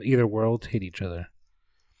from either worlds hate each other.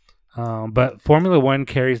 But Formula One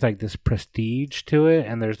carries like this prestige to it,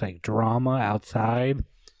 and there's like drama outside,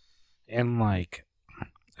 and like,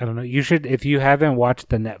 I don't know. You should, if you haven't watched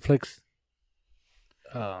the Netflix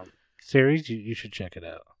series, you should check it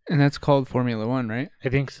out. And that's called Formula One, right? I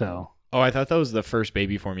think so. Oh, I thought that was the first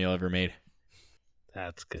baby formula ever made.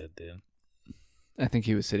 That's good, dude. I think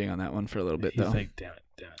he was sitting on that one for a little bit, He's though. like, damn it.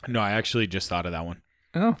 No, I actually just thought of that one.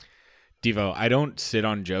 Oh, Devo, I don't sit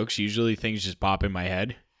on jokes. Usually things just pop in my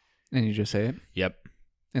head. and you just say it, Yep.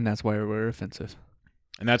 and that's why we're offensive.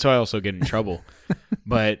 And that's why I also get in trouble.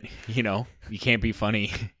 But, you can't be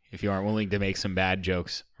funny if you aren't willing to make some bad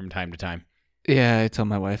jokes from time to time. Yeah, I tell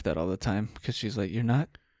my wife that all the time because she's like, "You're not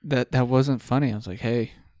that wasn't funny." I was like,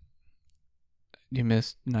 "Hey, you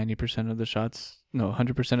missed 90% of the shots. No,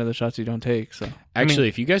 100% of the shots you don't take." So Actually,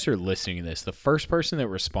 if you guys are listening to this, the first person that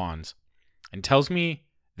responds and tells me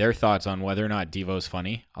their thoughts on whether or not Devo's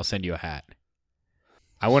funny, I'll send you a hat.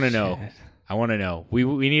 I want to know. Shit. I want to know. We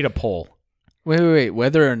need a poll. Wait.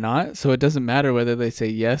 Whether or not, so it doesn't matter whether they say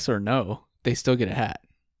yes or no. They still get a hat.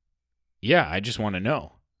 Yeah, I just want to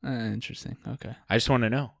know. Interesting. Okay. I just want to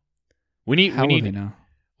know. We need. How we will need. they know?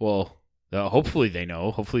 Well, hopefully they know.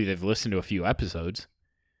 Hopefully they've listened to a few episodes.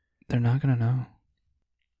 They're not gonna know.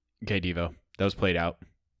 Okay, Devo, that was played out.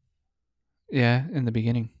 Yeah, in the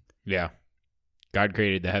beginning. Yeah, God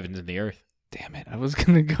created the heavens and the earth. Damn it! I was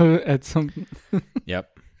gonna go at some. Yep.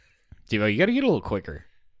 Devo, you got to get a little quicker.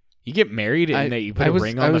 You get married and you put I a was-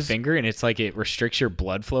 ring I on was- the finger, and it's like it restricts your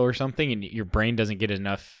blood flow or something, and your brain doesn't get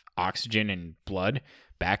enough oxygen and blood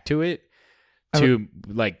back to it to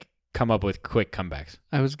like come up with quick comebacks.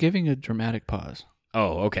 I was giving a dramatic pause.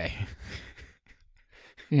 Oh, okay.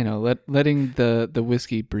 Letting the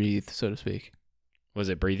whiskey breathe, so to speak. Was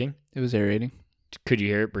it breathing? It was aerating. Could you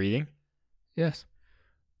hear it breathing? Yes.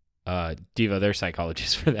 Devo, they're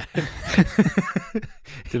psychologists for that.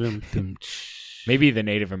 Dum-dum-dum. Maybe the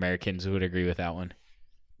Native Americans would agree with that one.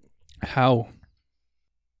 How?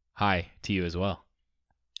 Hi to you as well.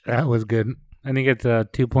 That was good. I think it's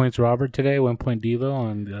 2 points Robert today, 1 point Devo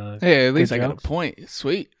on. Hey, at least Good I got a jokes. point.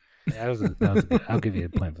 Sweet. That was good. I'll give you a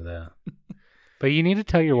point for that. But you need to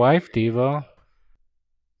tell your wife, Devo,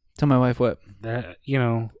 Tell my wife what? that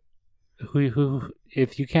who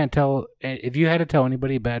if you can't tell, if you had to tell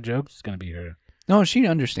anybody bad jokes, it's gonna be her. No, she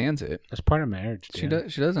understands it. That's part of marriage.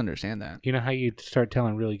 Dude. She does understand that. You know how you start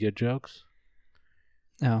telling really good jokes?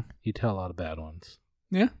 No. You tell a lot of bad ones.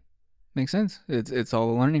 Yeah. Makes sense. It's all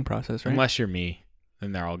a learning process, right? Unless you're me,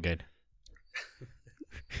 then they're all good.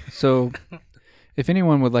 So, if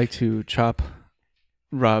anyone would like to chop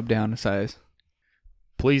Rob down a size,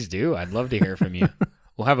 Please do. I'd love to hear from you.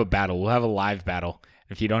 We'll have a battle. We'll have a live battle.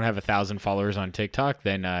 If you don't have 1,000 followers on TikTok,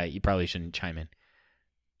 then you probably shouldn't chime in.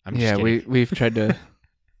 I'm just yeah, kidding. we've tried to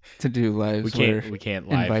do lives where We can't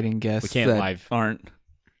live. inviting guests We can't that live. aren't.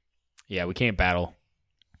 Yeah, we can't battle.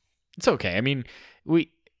 It's okay. I mean,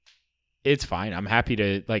 it's fine. I'm happy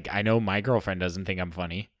to, I know my girlfriend doesn't think I'm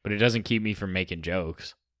funny, but it doesn't keep me from making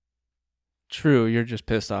jokes. True, you're just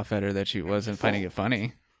pissed off at her that she wasn't finding it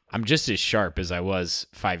funny. I'm just as sharp as I was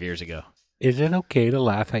 5 years ago. Is it okay to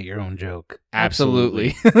laugh at your own joke?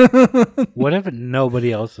 Absolutely. What if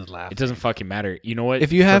nobody else is laughing? It doesn't fucking matter. You know what?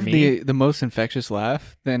 If you For have me- the most infectious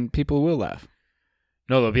laugh, then people will laugh.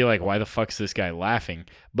 No, they'll be like, why the fuck's this guy laughing?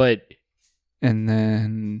 But And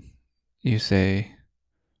then you say,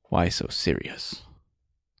 why so serious?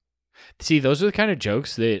 see, those are the kind of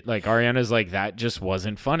jokes that, like, Ariana's like, that just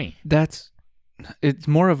wasn't funny. It's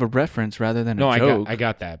more of a reference rather than No, a joke. I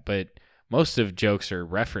got that. But most of jokes are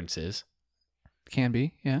references. Can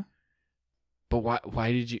be, yeah. But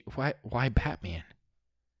why Batman?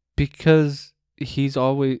 Because he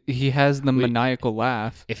has the maniacal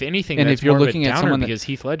laugh. If anything, And that's if you're more looking of a at downer someone that- because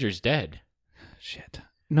Heath Ledger's dead. Shit.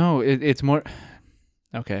 No, it's more.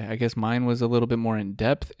 Okay, I guess mine was a little bit more in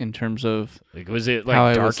depth in terms of Like, was it How I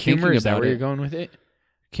like dark was humor? thinking Is that about where you're it. going with it?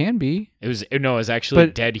 can be, It was actually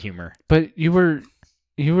But- dead humor. but you were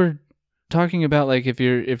talking about like if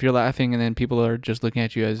you're laughing and then people are just looking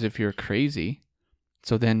at you as if you're crazy.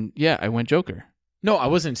 So then, yeah, I went Joker. No, I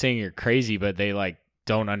wasn't saying you're crazy, but they like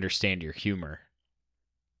don't understand your humor.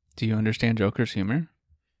 Do you understand Joker's humor?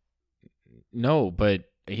 No, but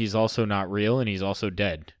he's also not real and he's also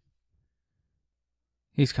dead.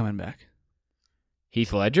 He's coming back.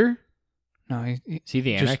 Heath Ledger? No, Is he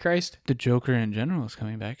the Just- Antichrist? the Joker in general is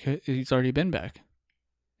coming back. He's already been back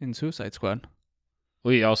in Suicide Squad.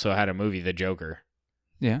 Well, he also had a movie, The Joker.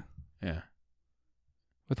 Yeah, Yeah.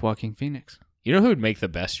 with Joaquin Phoenix. You know who would make the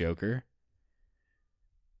best Joker?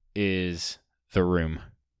 Is The Room.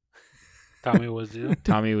 Tommy Wiseau.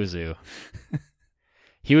 Tommy Wiseau.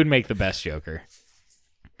 He would make the best Joker.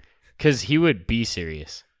 Because he would be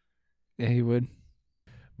serious. Yeah, he would.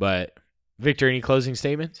 But, Victor, any closing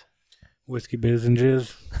statements? Whiskey Biz and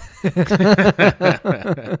Jizz.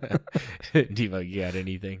 Devo, you got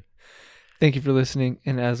anything? Thank you for listening,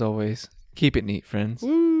 and as always, keep it neat, friends.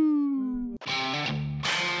 Woo!